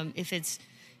 If it's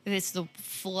the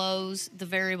flows, the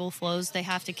variable flows they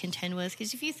have to contend with.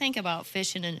 Because if you think about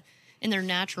fish in their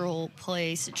natural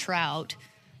place, trout,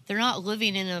 they're not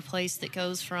living in a place that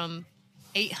goes from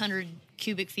 800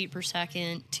 cubic feet per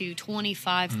second to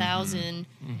 25,000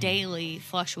 daily,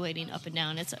 fluctuating up and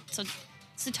down. It's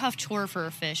a tough chore for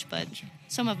a fish, but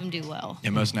some of them do well.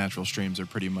 And most natural streams are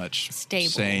pretty much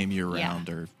Stable. same year round.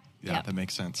 Yeah. Yep. That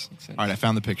makes sense. sense. All right, I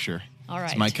found the picture. All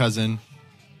right. It's my cousin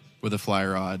with a fly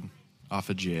rod off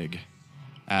a jig.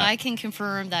 I can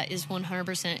confirm that is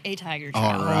 100% a tiger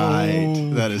trout. All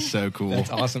right. That is so cool. That's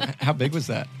awesome. How big was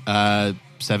that?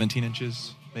 17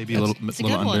 inches, maybe That's- a little It's a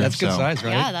little good one. under. That's good so, size,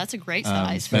 right? Yeah, that's a great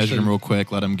size. Measured him real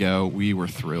quick, let him go. We were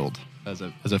thrilled as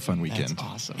a fun weekend. That's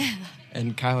awesome.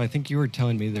 And Kyle, I think you were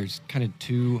telling me there's kind of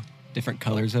 2 different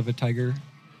colors of a tiger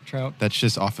trout. That's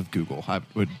just off of Google. I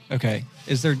would. Okay.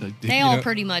 Is there? They you all know-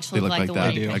 pretty much They look look like like the that.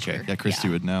 one you Okay, picture. yeah, Christy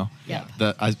would know. Yeah.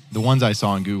 The ones I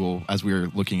saw on Google as we were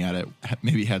looking at it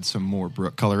maybe had some more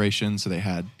brook coloration, so they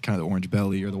had kind of the orange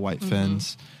belly or the white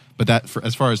fins. But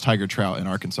as far as tiger trout in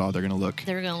Arkansas, they're going to look.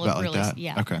 They're going to about look really, like that.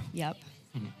 yeah. Okay. Yep.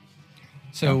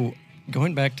 So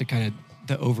going back to kind of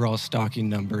the overall stocking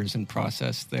numbers and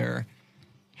process there,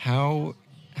 how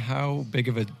big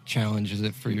of a challenge is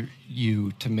it for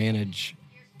you to manage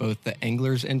both the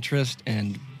angler's interest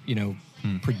and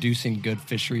producing good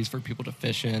fisheries for people to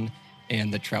fish in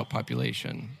and the trout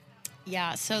population?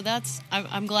 Yeah, so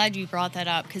I'm glad you brought that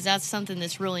up because that's something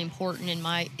that's really important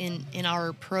in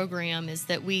our program is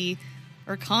that we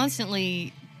are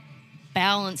constantly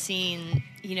balancing,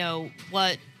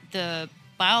 what the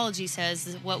biology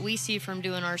says, what we see from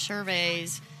doing our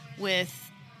surveys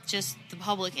with just the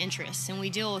public interest. And we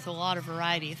deal with a lot of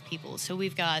variety of people. So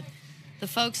we've got the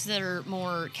folks that are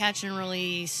more catch and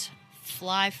release,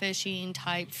 fly fishing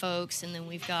type folks, and then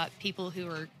we've got people who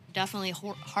are definitely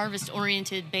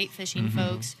harvest-oriented bait fishing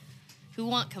folks who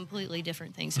want completely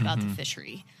different things about the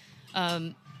fishery.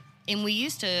 And we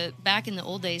used to, back in the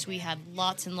old days, we had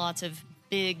lots and lots of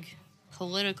big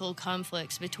political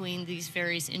conflicts between these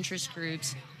various interest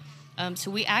groups.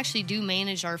 So we actually do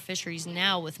manage our fisheries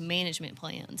now with management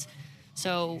plans.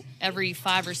 So every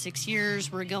 5 or 6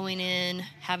 years, we're going in,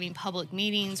 having public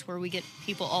meetings where we get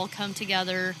people all come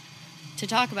together to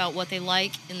talk about what they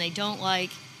like and they don't like.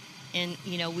 And,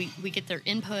 you know, we get their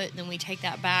input, then we take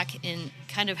that back and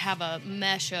kind of have a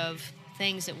mesh of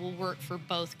things that will work for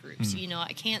both groups. You know,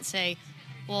 I can't say,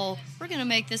 well, we're going to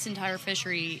make this entire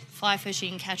fishery fly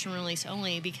fishing, catch and release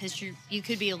only, because you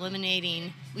could be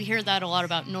eliminating. We hear that a lot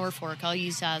about Norfolk. I'll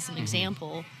use that as an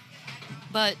example.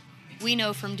 But we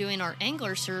know from doing our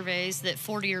angler surveys that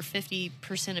 40 or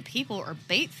 50% of people are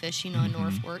bait fishing on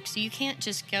Norfolk. So you can't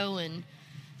just go and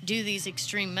do these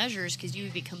extreme measures because you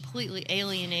would be completely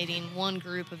alienating one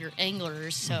group of your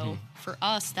anglers. So for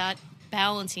us, that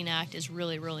balancing act is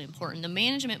really, really important. The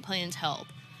management plans help.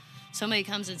 Somebody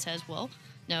comes and says, well,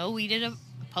 no, we did a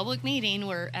public meeting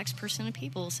where X percent of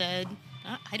people said,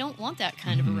 I don't want that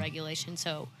kind of a regulation.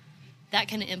 So that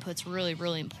kind of input's really,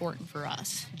 really important for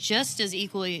us. Just as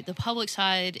equally, the public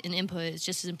side and input is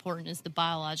just as important as the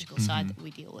biological side that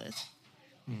we deal with.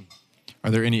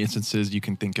 Are there any instances you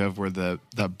can think of where the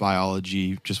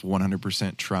biology just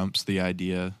 100% trumps the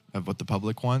idea of what the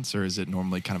public wants, or is it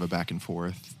normally kind of a back and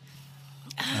forth?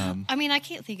 I mean, I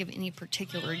can't think of any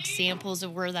particular examples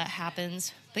of where that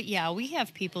happens. But, yeah, we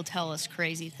have people tell us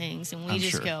crazy things, and we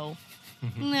just go,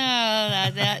 no,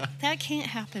 that can't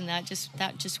happen. That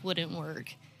just wouldn't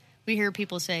work. We hear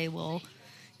people say, well,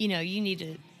 you know, you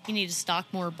need to stock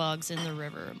more bugs in the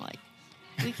river. I'm like,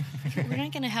 we're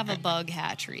not going to have a bug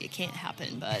hatchery. It can't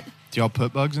happen. But do y'all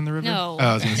put bugs in the river? No. Oh,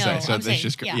 I was going to no, say. So I'm that's saying,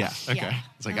 just okay. yeah.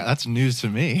 It's like that's news to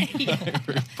me.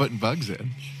 We're putting bugs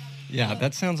in. Yeah,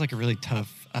 that sounds like a really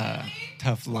tough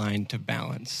line to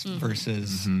balance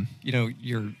versus, you know,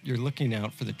 you're looking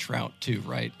out for the trout too,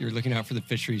 right? You're looking out for the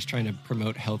fisheries, trying to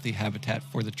promote healthy habitat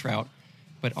for the trout,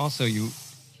 but also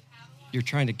you're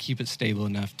trying to keep it stable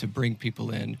enough to bring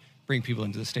people into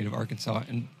the state of Arkansas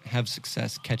and have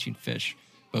success catching fish,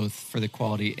 both for the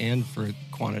quality and for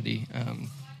quantity.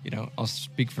 You know, I'll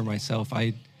speak for myself.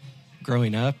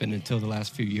 Growing up and until the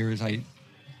last few years, the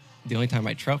only time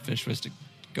I trout fished was to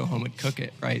go home and cook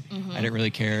it, right? I didn't really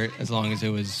care as long as it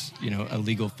was, you know, a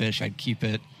legal fish, I'd keep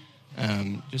it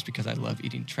just because I love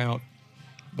eating trout.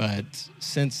 But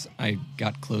since I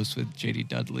got close with J.D.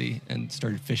 Dudley and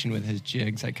started fishing with his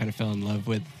jigs, I kind of fell in love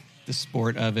with the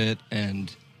sport of it,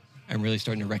 and I'm really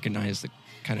starting to recognize the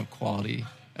kind of quality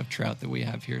of trout that we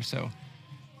have here. So,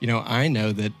 you know, I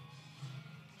know that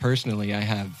personally I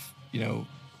have, you know,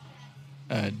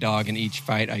 a dog in each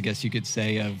fight, I guess you could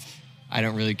say, of I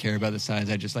don't really care about the size.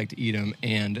 I just like to eat them,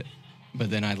 but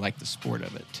then I like the sport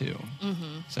of it too.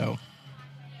 So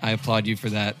I applaud you for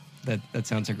that. That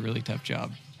sounds like a really tough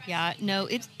job. Yeah, no,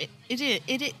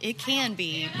 it can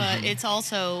be, but it's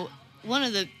also one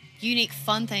of the unique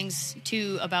fun things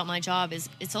too about my job is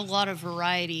it's a lot of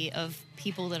variety of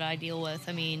people that I deal with.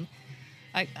 I mean,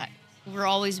 we're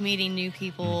always meeting new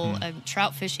people.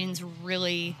 Trout fishing's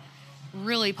really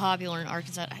popular in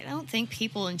Arkansas. I don't think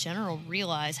people in general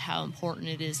realize how important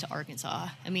it is to Arkansas.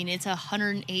 I mean, it's a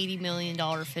 $180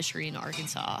 million fishery in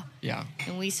Arkansas. Yeah.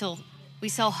 And we sell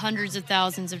hundreds of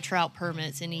thousands of trout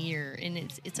permits in a year,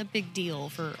 and it's a big deal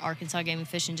for Arkansas game and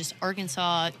fishing, just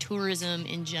Arkansas tourism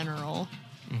in general.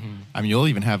 I mean,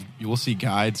 you'll see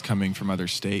guides coming from other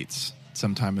states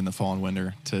sometime in the fall and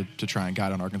winter to try and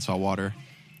guide on Arkansas water.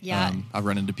 Yeah. I've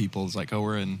run into people it's like, oh,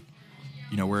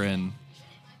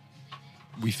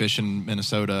 we fish in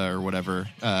Minnesota or whatever,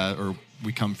 or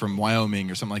we come from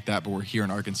Wyoming or something like that, but we're here in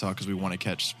Arkansas because we want to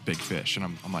catch big fish. And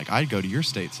I'm like, I'd go to your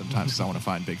state sometimes because I want to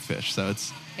find big fish. So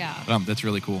that's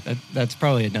really cool. That's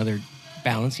probably another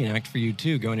balancing act for you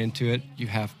too. Going into it, you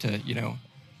have to, you know,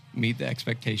 meet the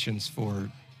expectations for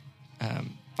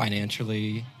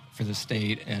financially for the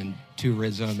state and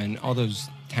tourism and all those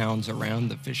towns around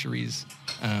the fisheries.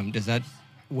 Does that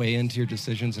weigh into your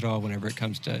decisions at all whenever it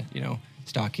comes to, you know,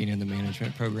 stocking in the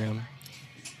management program?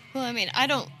 Well, I mean, I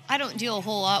don't deal a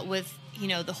whole lot with, you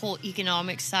know, the whole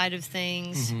economic side of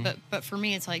things, but for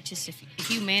me, it's like just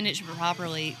if you manage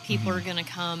properly, people are going to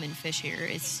come and fish here.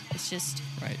 It's just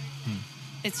right.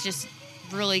 It's just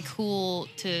really cool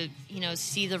to, you know,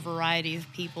 see the variety of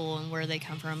people and where they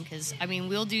come from. Because I mean,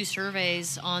 we'll do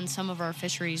surveys on some of our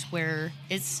fisheries where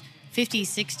it's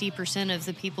 50-60% of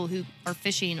the people who are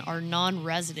fishing are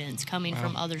non-residents coming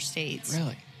from other states.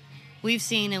 Really? We've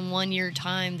seen in 1 year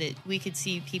time that we could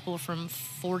see people from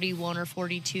 41 or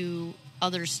 42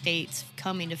 other states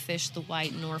coming to fish the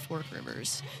White and North Fork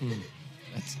rivers.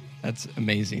 That's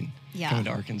amazing. Yeah. Coming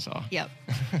to Arkansas. Yep.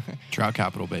 Trout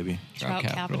capital, baby. Trout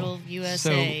capital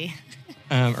USA.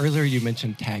 So, earlier you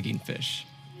mentioned tagging fish.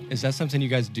 Is that something you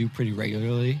guys do pretty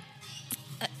regularly?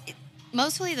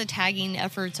 Mostly the tagging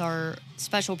efforts are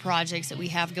special projects that we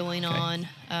have going on.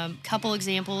 Couple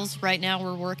examples. Right now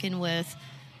we're working with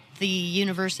the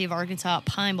University of Arkansas at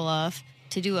Pine Bluff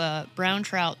to do a brown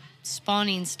trout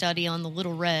spawning study on the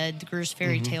Little Red, the Groose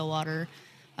Ferry tailwater.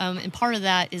 And part of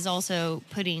that is also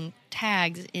putting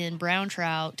tags in brown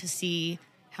trout to see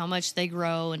how much they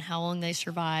grow and how long they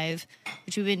survive,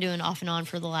 which we've been doing off and on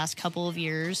for the last couple of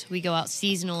years. We go out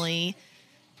seasonally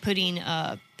putting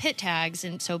pit tags.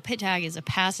 And so pit tag is a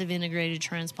passive integrated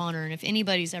transponder. And if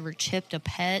anybody's ever chipped a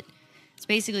pet, it's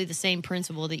basically the same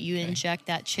principle that you inject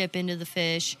that chip into the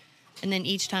fish. And then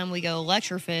each time we go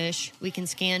electrofish, we can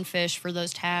scan fish for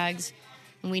those tags.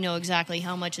 And we know exactly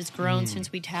how much it's grown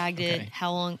since we tagged it,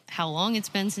 how long it's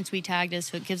been since we tagged it.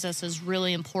 So it gives us those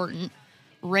really important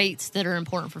rates that are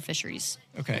important for fisheries.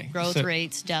 Okay. Growth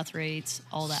rates, death rates,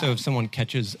 all that. So if someone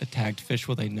catches a tagged fish,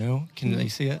 will they know? Can they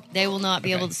see it? They will not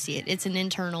be able to see it. It's an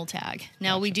internal tag.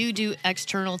 Now, we do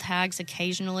external tags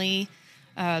occasionally.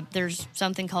 There's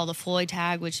something called a Floyd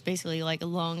tag, which is basically like a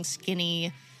long,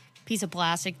 skinny piece of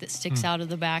plastic that sticks out of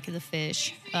the back of the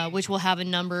fish, which will have a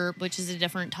number, which is a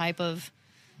different type of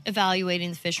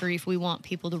evaluating the fishery if we want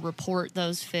people to report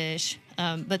those fish.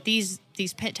 But these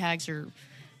pit tags are,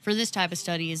 for this type of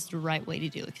study, is the right way to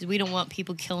do it because we don't want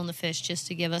people killing the fish just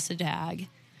to give us a tag.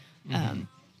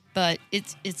 But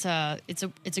it's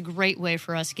a great way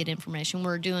for us to get information.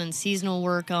 We're doing seasonal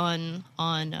work on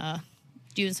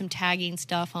doing some tagging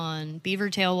stuff on beaver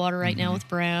tailwater right now with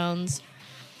browns.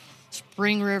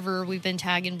 Spring River, we've been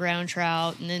tagging brown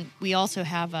trout, and then we also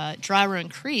have Dry Run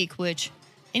Creek, which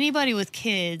anybody with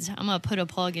kids, I'm gonna put a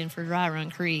plug in for Dry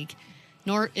Run Creek.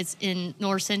 It's in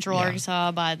north central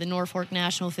Arkansas by the Norfolk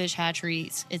National Fish Hatchery.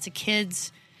 It's a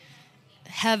kid's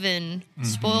heaven,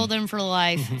 spoil them for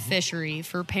life fishery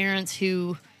for parents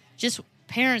who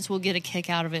parents will get a kick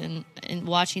out of it and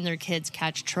watching their kids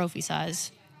catch trophy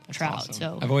size trout. Awesome.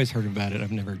 So I've always heard about it.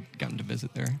 I've never gotten to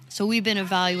visit there. So we've been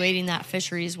evaluating that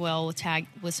fishery as well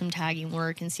with some tagging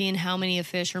work and seeing how many of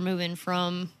fish are moving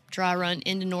from Dry Run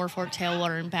into Norfolk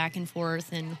tailwater and back and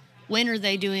forth, and when are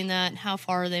they doing that? How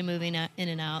far are they moving in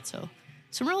and out? So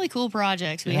some really cool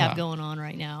projects we have going on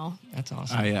right now. That's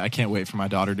awesome. I can't wait for my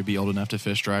daughter to be old enough to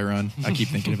fish dry run. I keep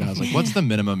thinking about it. I was like, what's the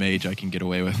minimum age I can get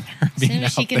away with her being As soon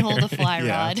as she out can there? hold a fly rod.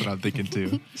 Yeah, that's what I'm thinking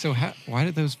too. So why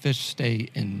do those fish stay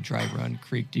in Dry Run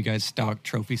Creek? Do you guys stock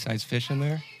trophy-sized fish in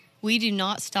there? We do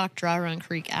not stock Dry Run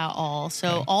Creek at all.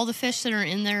 So all the fish that are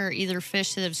in there are either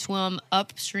fish that have swum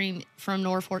upstream from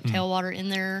Norfolk tailwater in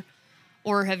there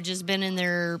or have just been in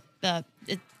there. The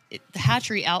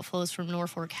hatchery outflows from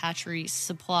Norfolk Hatchery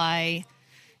supply,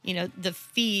 the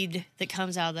feed that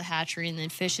comes out of the hatchery, and then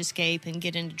fish escape and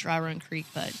get into Dry Run Creek.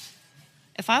 But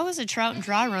if I was a trout in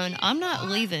Dry Run, I'm not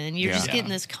leaving. You're just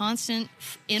getting this constant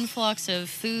influx of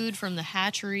food from the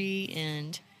hatchery,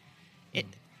 and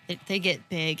they get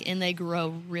big and they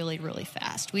grow really, really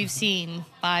fast. We've seen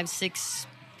 5, 6,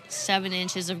 7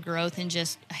 inches of growth in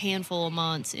just a handful of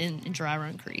months in Dry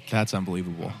Run Creek. That's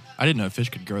unbelievable. I didn't know fish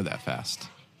could grow that fast.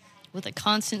 With a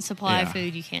constant supply of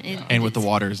food, you can't. And with the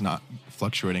water is not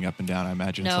fluctuating up and down, I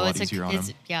imagine it's a lot easier on them.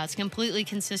 It's completely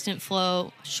consistent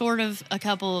flow, short of a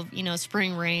couple of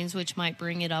spring rains, which might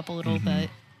bring it up a little, but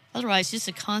otherwise, just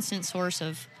a constant source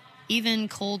of even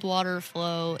cold water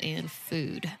flow and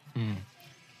food.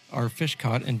 Are fish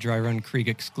caught in Dry Run Creek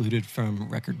excluded from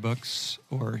record books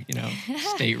or,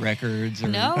 state records? Or...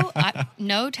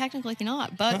 No, technically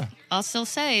not. But I'll still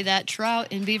say that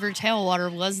trout in beaver tailwater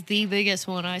was the biggest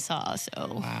one I saw.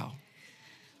 So wow.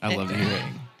 I love to hear it.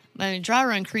 I mean, Dry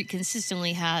Run Creek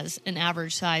consistently has an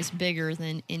average size bigger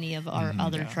than any of our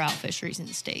other trout fisheries in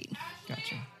the state.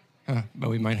 Gotcha. But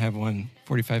we might have one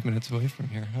 45 minutes away from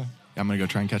here, huh? I'm going to go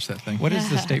try and catch that thing. What is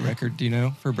the state record, do you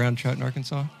know, for brown trout in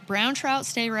Arkansas? Brown trout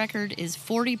state record is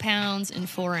 40 pounds and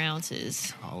 4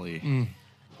 ounces. Golly.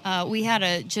 We had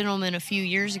a gentleman a few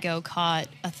years ago caught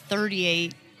a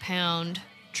 38-pound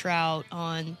trout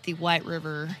on the White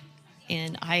River,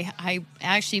 and I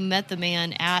actually met the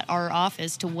man at our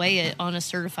office to weigh it on a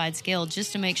certified scale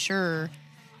just to make sure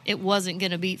it wasn't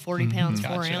going to beat 40 pounds,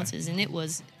 4 ounces, and it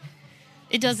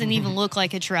doesn't even look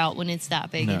like a trout when it's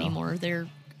that big anymore.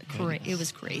 It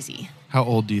was crazy. How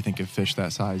old do you think a fish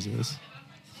that size is?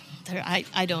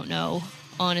 I don't know,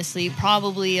 honestly.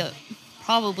 Probably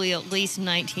at least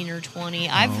 19 or 20.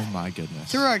 Oh, my goodness.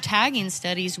 Through our tagging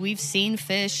studies, we've seen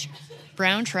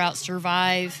brown trout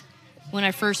survive. When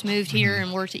I first moved here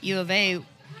and worked at U of A,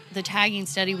 the tagging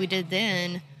study we did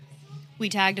then, we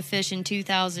tagged a fish in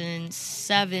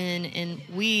 2007, and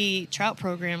we, Trout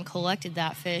program, collected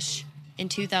that fish in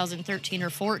 2013 or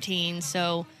 14.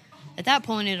 So at that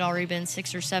point, it had already been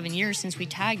 6 or 7 years since we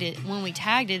tagged it. When we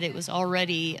tagged it, it was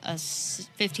already a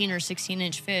 15 or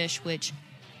 16-inch fish, which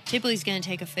typically is going to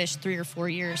take a fish 3 or 4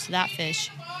 years to that fish.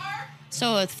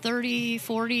 So a 30,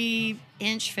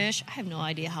 40-inch fish, I have no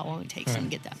idea how long it takes them to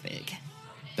get that big.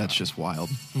 That's just wild.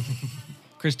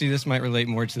 Christy, this might relate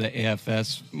more to the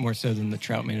AFS more so than the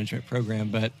trout management program,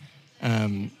 but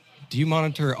do you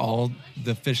monitor all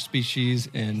the fish species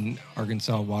in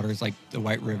Arkansas waters like the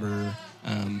White River,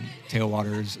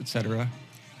 tailwaters, etc.?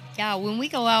 Yeah, when we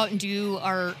go out and do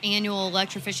our annual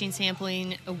electrofishing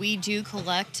sampling, we do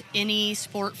collect any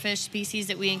sport fish species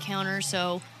that we encounter.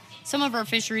 So some of our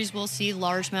fisheries will see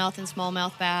largemouth and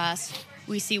smallmouth bass.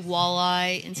 We see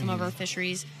walleye in some of our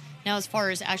fisheries. Now, as far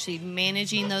as actually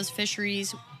managing those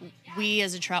fisheries, we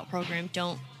as a trout program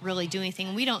don't really do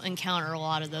anything. We don't encounter a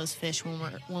lot of those fish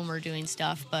when we're doing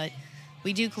stuff, but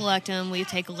we do collect them. We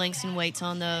take lengths and weights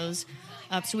on those.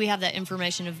 So we have that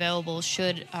information available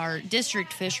should our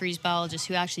district fisheries biologists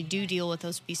who actually do deal with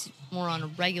those species more on a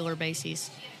regular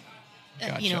basis,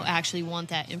 Gotcha. actually want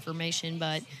that information.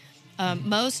 But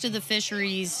most of the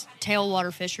fisheries,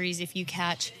 tailwater fisheries, if you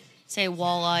catch, say,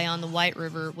 walleye on the White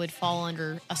River, would fall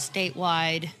under a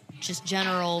statewide, just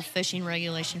general fishing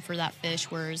regulation for that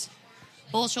fish, whereas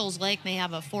Bull Shoals Lake may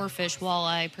have a 4-fish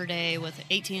walleye per day with an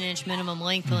 18-inch minimum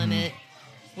length limit,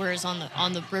 whereas on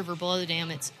the river below the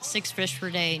dam, it's 6 fish per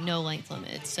day, no length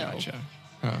limit. So,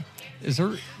 Gotcha. Is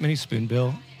there many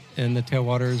spoonbill in the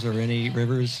tailwaters or any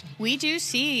rivers? we do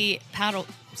see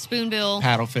spoonbill,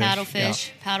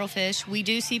 paddlefish. We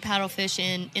do see paddlefish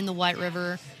in the White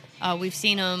River. We've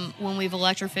seen them when we've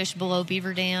electrofished below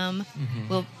Beaver Dam.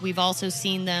 We've also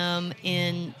seen them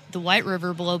in the White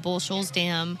River below Bull Shoals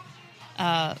Dam.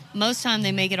 Most time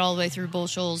they make it all the way through Bull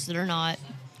Shoals. They're not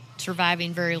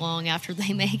surviving very long after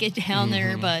they make it down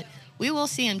there, but we will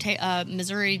see them.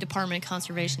 Missouri Department of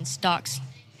Conservation stocks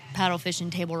paddlefish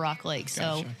in Table Rock Lake. So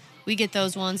Gotcha. we get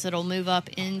those ones that'll move up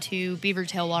into beaver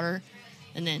tailwater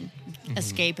and then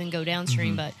escape and go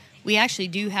downstream. But we actually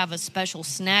do have a special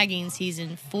snagging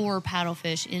season for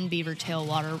paddlefish in beaver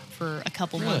tailwater for a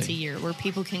couple months a year, where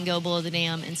people can go below the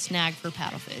dam and snag for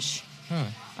paddlefish.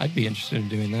 I'd be interested in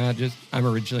doing that. I'm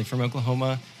originally from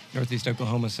Oklahoma, northeast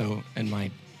Oklahoma, so my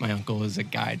uncle is a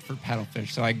guide for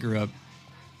paddlefish, so I grew up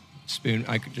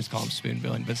I could just call them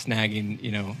spoonbilling, but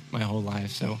snagging, my whole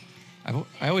life. So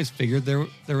I always figured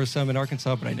there was some in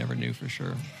Arkansas, but I never knew for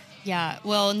sure. Yeah,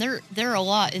 well, and there are a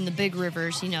lot in the big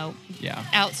rivers,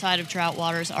 outside of trout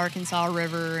waters, Arkansas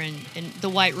River and the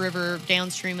White River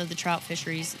downstream of the trout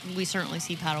fisheries. We certainly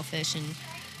see paddlefish,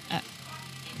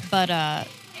 but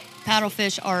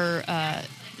paddlefish are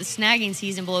the snagging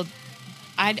season below.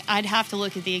 I'd have to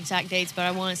look at the exact dates, but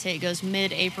I want to say it goes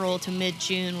mid-April to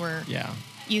mid-June, where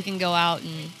you can go out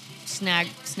and snag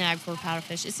for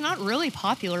paddlefish. It's not really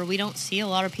popular. We don't see a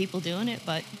lot of people doing it,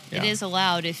 but it is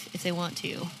allowed if they want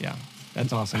to. Yeah,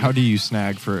 that's awesome. How do you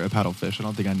snag for a paddlefish? I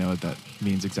don't think I know what that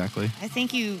means exactly. I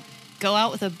think you go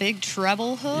out with a big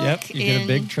treble hook. Yep, you get a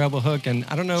big treble hook, and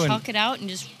I don't know. Chuck it out and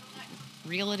just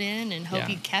reel it in and hope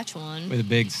you catch one. With a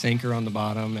big sinker on the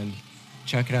bottom and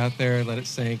chuck it out there, let it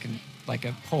sink, and like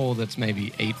a pole that's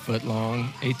maybe 8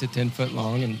 to 10 foot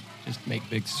long, and just make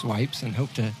big swipes and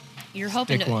hope to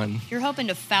stick one. You're hoping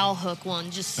to foul hook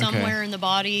one just somewhere in the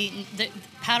body. The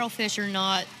paddlefish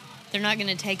they're not going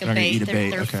to take a bait.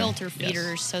 They're filter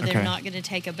feeders, so they're not going to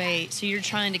take a bait. So you're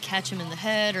trying to catch them in the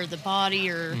head or the body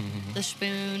or the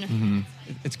spoon.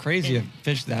 It's crazy. A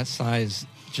fish that size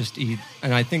just eat,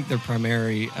 and I think their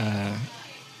primary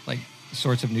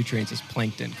source of nutrients is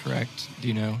plankton, correct? Do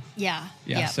you know? Yeah.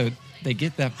 So they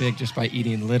get that big just by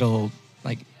eating little,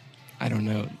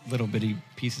 little bitty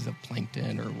pieces of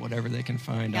plankton or whatever they can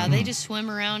find. Yeah, they just swim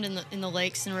around in the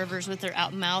lakes and rivers with their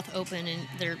mouth open,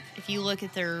 and if you look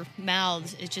at their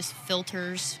mouths, it just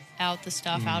filters out the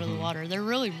stuff out of the water. They're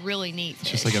really, really neat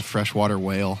fish. It's just like a freshwater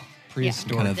whale.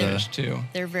 Prehistoric fish, too.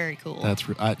 They're very cool.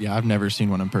 I've never seen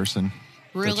one in person.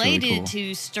 Related really cool.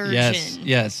 to sturgeon.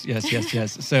 Yes.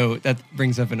 So that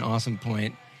brings up an awesome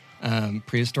point.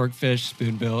 Prehistoric fish,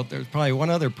 spoonbill. There's probably one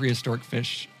other prehistoric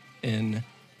fish in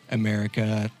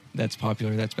America that's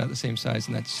popular that's about the same size,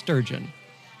 and that's sturgeon.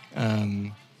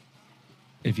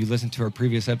 If you listen to our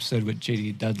previous episode with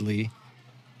J.D. Dudley,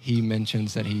 he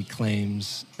mentions that he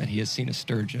claims that he has seen a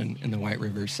sturgeon in the White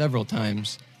River several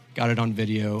times, got it on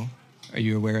video. Are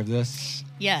you aware of this?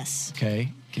 Yes.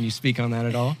 Okay. Can you speak on that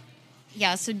at all?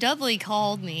 Yeah, so Dudley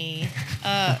called me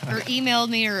or emailed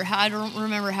me, or I don't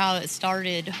remember how it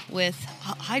started with,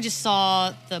 I just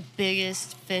saw the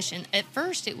biggest fish. And at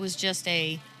first it was just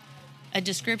a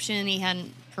description. He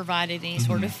hadn't provided any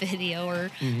sort of video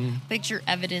or picture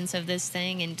evidence of this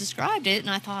thing and described it. And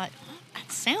I thought, it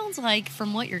sounds like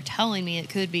from what you're telling me, it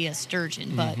could be a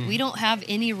sturgeon. But we don't have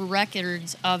any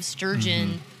records of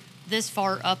sturgeon this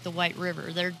far up the White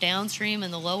River. They're downstream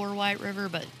in the lower White River,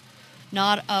 but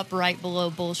not up right below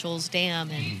Bull Shoals Dam.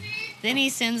 And then he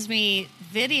sends me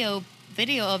video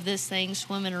of this thing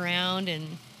swimming around,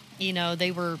 and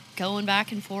they were going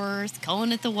back and forth,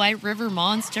 calling it the White River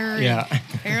Monster. Yeah. And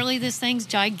apparently this thing's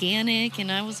gigantic,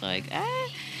 and I was like,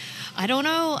 I don't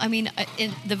know. I mean,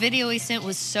 the video he sent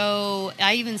was so.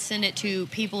 I even sent it to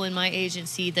people in my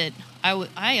agency that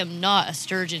I am not a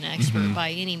sturgeon expert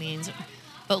by any means,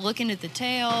 but looking at the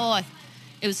tail,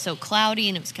 it was so cloudy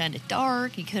and it was kind of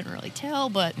dark. You couldn't really tell,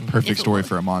 but Perfect story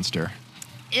for a monster.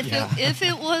 If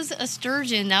it was a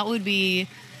sturgeon, that would be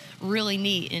really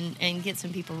neat and get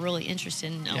some people really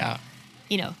interested.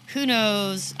 Who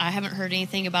knows? I haven't heard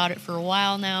anything about it for a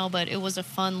while now, but it was a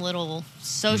fun little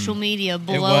social media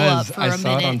blow up for a minute. I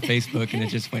saw it on Facebook and it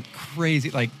just went crazy.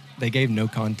 Like, they gave no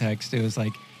context. It was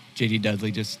like J.D.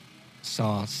 Dudley just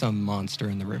saw some monster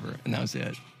in the river, and that was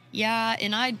it. Yeah,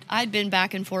 and I'd been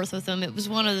back and forth with him. It was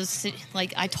one of those,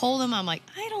 like, I told him, I'm like,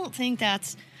 I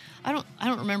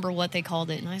don't remember what they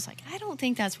called it. And I was like, I don't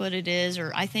think that's what it is,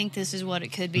 or I think this is what it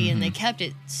could be. And they kept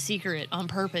it secret on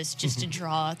purpose just to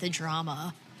draw out the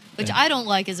drama, which I don't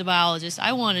like as a biologist.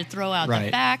 I want to throw out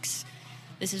the facts.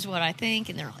 This is what I think.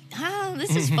 And they're like,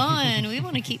 this is fun. We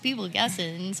want to keep people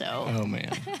guessing. So, oh,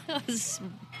 man. It was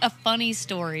a funny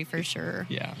story for sure.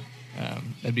 Yeah.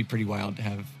 That'd be pretty wild to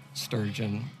have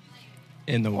sturgeon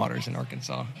in the waters in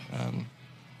Arkansas.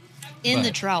 In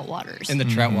the trout waters. In the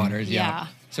trout waters, yeah.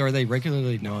 So are they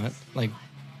regularly not? Like,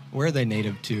 where are they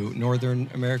native to? Northern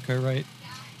America, right?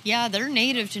 Yeah, they're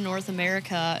native to North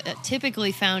America,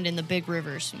 typically found in the big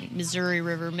rivers, Missouri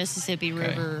River, Mississippi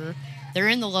River. They're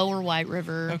in the lower White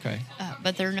River. Okay.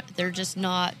 But they're just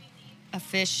not a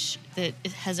fish that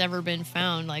has ever been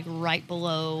found, like, right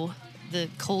below the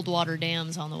cold water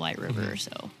dams on the White River.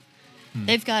 So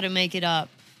they've got to make it up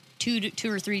two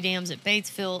or three dams at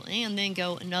Batesville, and then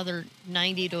go another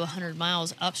 90 to 100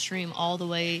 miles upstream all the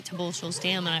way to Bull Shoals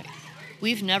Dam. And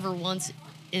we've never once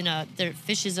in the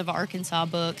Fishes of Arkansas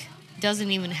book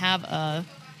doesn't even have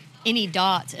any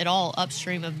dots at all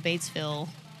upstream of Batesville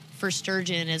for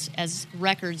sturgeon as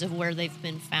records of where they've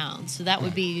been found. So that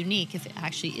would be unique if it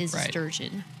actually is a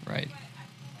sturgeon. Right.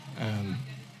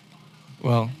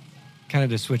 Well, kind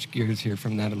of to switch gears here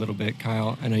from that a little bit,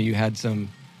 Kyle, I know you had some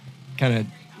kind of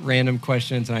random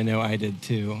questions, and I know I did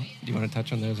too. Do you want to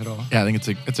touch on those at all? Yeah, I think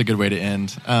it's a good way to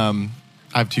end. I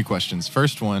have two questions.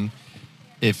 First one,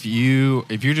 if you're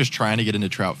just trying to get into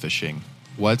trout fishing,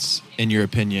 what's, in your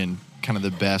opinion, kind of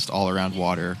the best all-around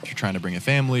water? If you're trying to bring a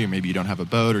family, or maybe you don't have a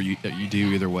boat, or you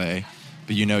do, either way,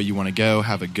 but you want to go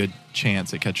have a good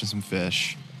chance at catching some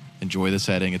fish, enjoy the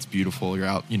setting, it's beautiful, you're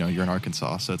out, you're in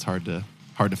Arkansas, so it's hard to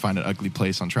find an ugly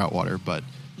place on trout water, but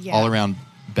all-around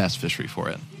best fishery for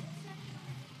it.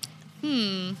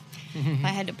 If I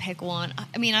had to pick one,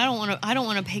 I mean, I don't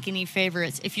want to pick any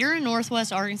favorites. If you're in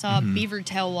Northwest Arkansas, Beaver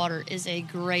Tailwater is a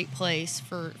great place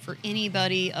for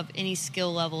anybody of any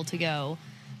skill level to go,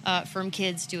 from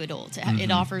kids to adults. It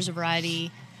offers a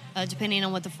variety. Depending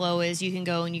on what the flow is, you can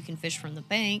go and you can fish from the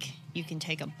bank. You can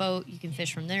take a boat. You can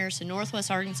fish from there. So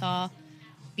Northwest Arkansas,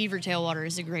 Beaver Tailwater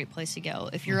is a great place to go.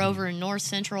 If you're over in North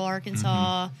Central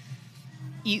Arkansas,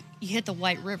 you hit the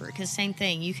White River, because same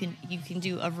thing. You can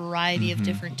do a variety of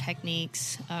different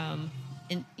techniques.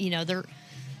 And there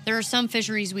are some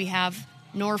fisheries we have.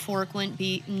 Norfolk wouldn't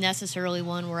be necessarily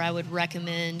one where I would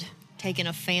recommend taking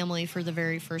a family for the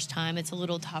very first time. It's a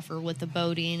little tougher with the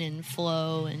boating and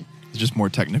flow, and it's just more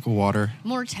technical water.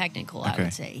 More technical, I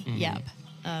would say. Yep.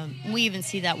 We even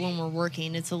see that when we're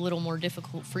working. It's a little more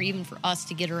difficult for us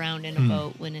to get around in a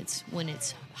boat when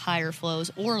it's higher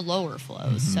flows or lower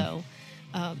flows. So.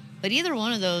 But either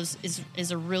one of those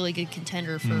is a really good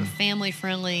contender for family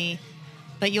friendly.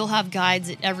 But you'll have guides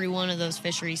at every one of those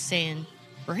fisheries saying,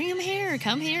 "Bring them here,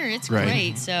 come here, it's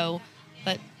great." So,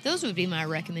 but those would be my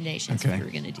recommendations if you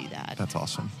were going to do that. That's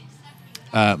awesome.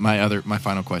 My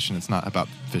final question. It's not about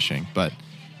fishing, but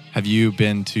have you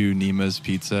been to Nima's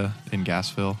Pizza in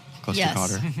Gassville, close to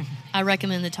Cotter? I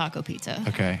recommend the taco pizza.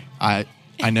 Okay, I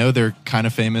know they're kind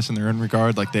of famous in their own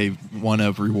regard. Like, they won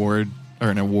a reward or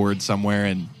an award somewhere,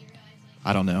 and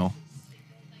I don't know.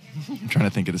 I'm trying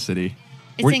to think of the city.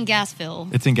 It's in Gassville.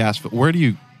 It's in Gassville. Where do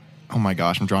you... Oh, my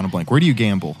gosh, I'm drawing a blank. Where do you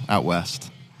gamble out west?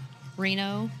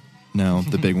 Reno, No,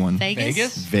 the big one.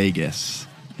 Vegas. Vegas.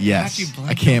 How'd you Yes. blank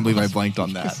I can't on believe I Las blanked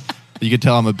on that. You could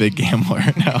tell I'm a big gambler.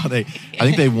 No, I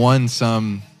think they won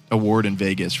some award in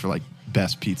Vegas for like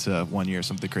best pizza one year,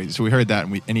 something crazy. So we heard that,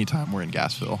 and anytime we're in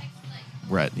Gassville,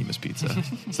 we're at Nemus Pizza.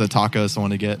 So the taco is the one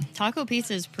to get. Taco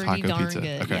pizza is pretty Taco darn pizza.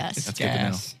 good. Okay. Yes. That's good to know.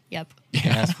 Gas. Yep.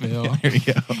 Gassville. There you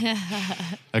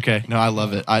go. Okay. No, I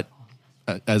love it.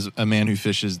 As a man who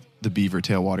fishes the beaver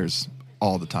tailwaters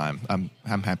all the time, I'm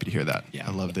happy to hear that. Yeah.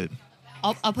 I loved it.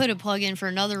 I'll put a plug in for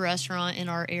another restaurant in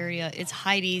our area. It's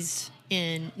Heidi's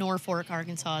in Norfolk,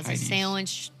 Arkansas. It's Heidi's. a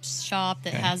sandwich shop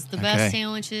that Okay. has the Okay. best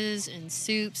sandwiches and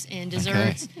soups and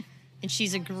desserts. And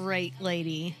she's a great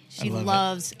lady. She love it.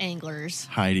 loves anglers.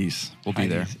 Heidi's. We'll be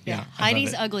there. Heidi's. Yeah. I love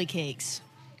Heidi's it. Ugly Cakes.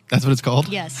 That's what it's called?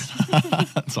 Yes.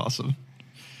 That's awesome.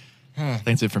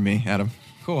 That's it for me, Adam.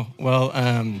 Cool. Well,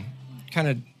 kind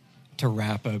of to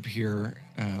wrap up here,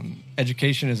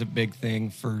 education is a big thing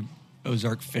for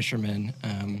Ozark fishermen.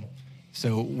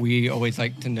 So we always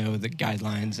like to know the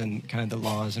guidelines and kind of the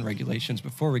laws and regulations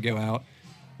before we go out.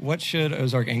 What should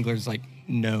Ozark anglers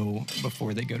know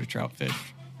before they go to trout fish?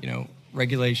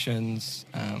 Regulations,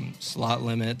 slot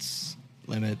limits,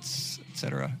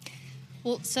 etc.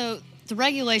 Well, so the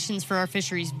regulations for our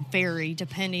fisheries vary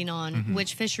depending on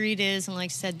which fishery it is. And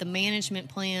like I said, the management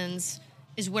plans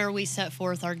is where we set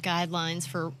forth our guidelines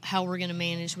for how we're going to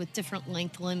manage with different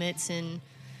length limits and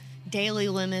daily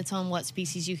limits on what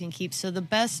species you can keep. So the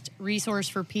best resource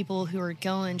for people who are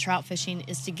going trout fishing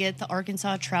is to get the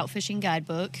Arkansas Trout Fishing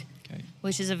Guidebook, Okay.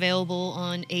 which is available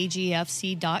on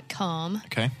agfc.com.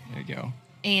 Okay. There you go.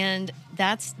 And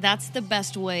that's the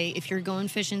best way if you're going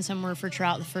fishing somewhere for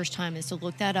trout the first time is to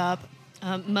look that up.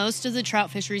 Most of the trout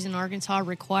fisheries in Arkansas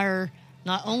require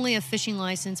not only a fishing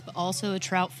license but also a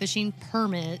trout fishing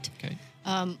permit, Okay.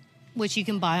 which you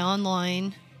can buy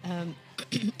online and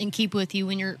keep with you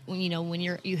when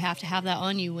you have to have that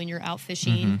on you when you're out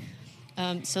fishing.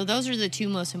 So those are the two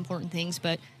most important things.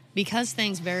 But because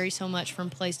things vary so much from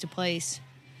place to place,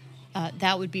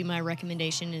 that would be my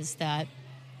recommendation is that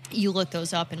you look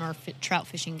those up in our trout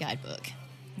fishing guidebook.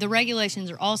 The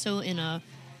regulations are also in a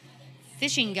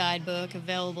fishing guidebook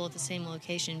available at the same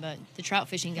location, but the trout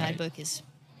fishing guidebook is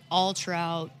all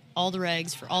trout, all the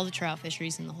regs for all the trout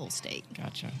fisheries in the whole state.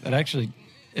 Gotcha. That actually,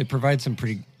 it provides some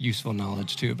pretty useful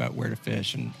knowledge too about where to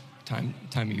fish and time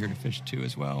of year to fish too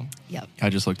as well. Yep. I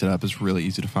just looked it up. It's really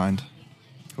easy to find.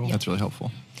 Cool. That's really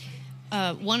helpful.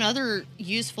 One other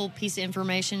useful piece of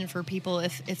information for people,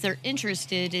 if they're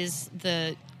interested, is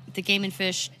the Game and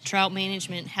Fish Trout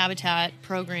Management Habitat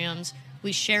programs.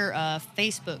 We share a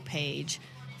Facebook page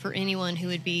for anyone who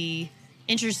would be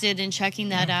interested in checking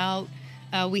that out.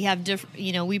 We have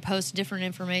we post different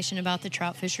information about the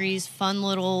trout fisheries, fun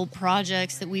little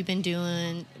projects that we've been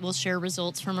doing. We'll share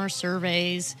results from our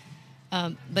surveys.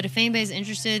 But if anybody's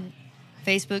interested,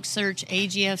 Facebook search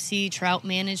AGFC Trout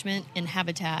Management and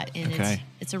Habitat, and Okay.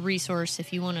 it's a resource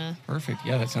if you want to Perfect.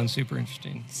 Yeah, that sounds super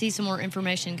interesting. see some more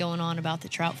information going on about the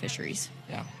trout fisheries.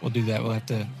 Yeah, we'll do that. We'll have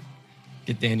to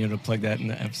get Daniel to plug that in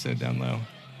the episode down low.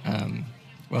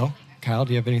 Well, Kyle,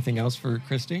 do you have anything else for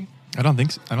Christy? I don't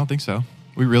think so.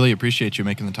 We really appreciate you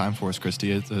making the time for us,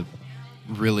 Christy. It's a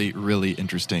really, really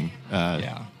interesting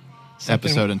Yeah.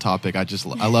 episode and topic. I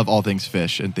love all things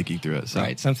fish and thinking through it. So.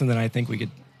 Right. Something that I think we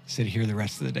could sit here the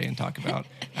rest of the day and talk about.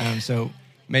 So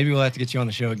maybe we'll have to get you on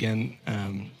the show again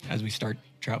as we start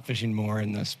trout fishing more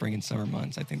in the spring and summer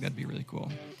months. I think that'd be really cool.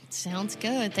 Sounds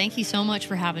good. Thank you so much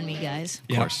for having me, guys.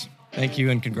 Of course. Thank you,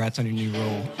 and congrats on your new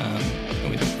role. And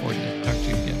we look forward to talking to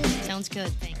you again. Sounds good.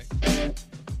 Thanks.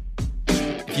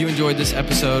 If you enjoyed this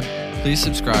episode, please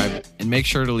subscribe and make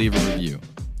sure to leave a review.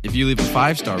 If you leave a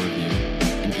 5-star review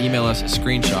and email us a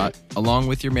screenshot along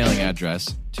with your mailing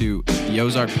address to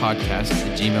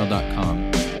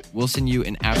theozarkpodcast@gmail.com, we'll send you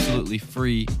an absolutely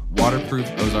free waterproof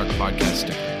Ozark podcast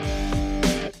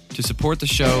sticker. To support the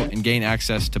show and gain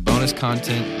access to bonus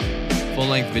content,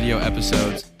 full-length video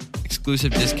episodes,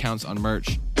 exclusive discounts on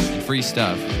merch, and free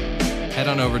stuff, head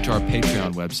on over to our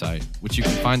Patreon website, which you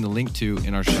can find the link to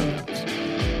in our show notes.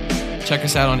 Check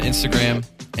us out on Instagram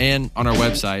and on our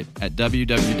website at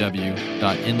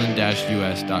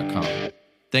www.inland-us.com.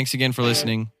 Thanks again for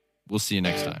listening. We'll see you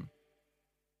next time.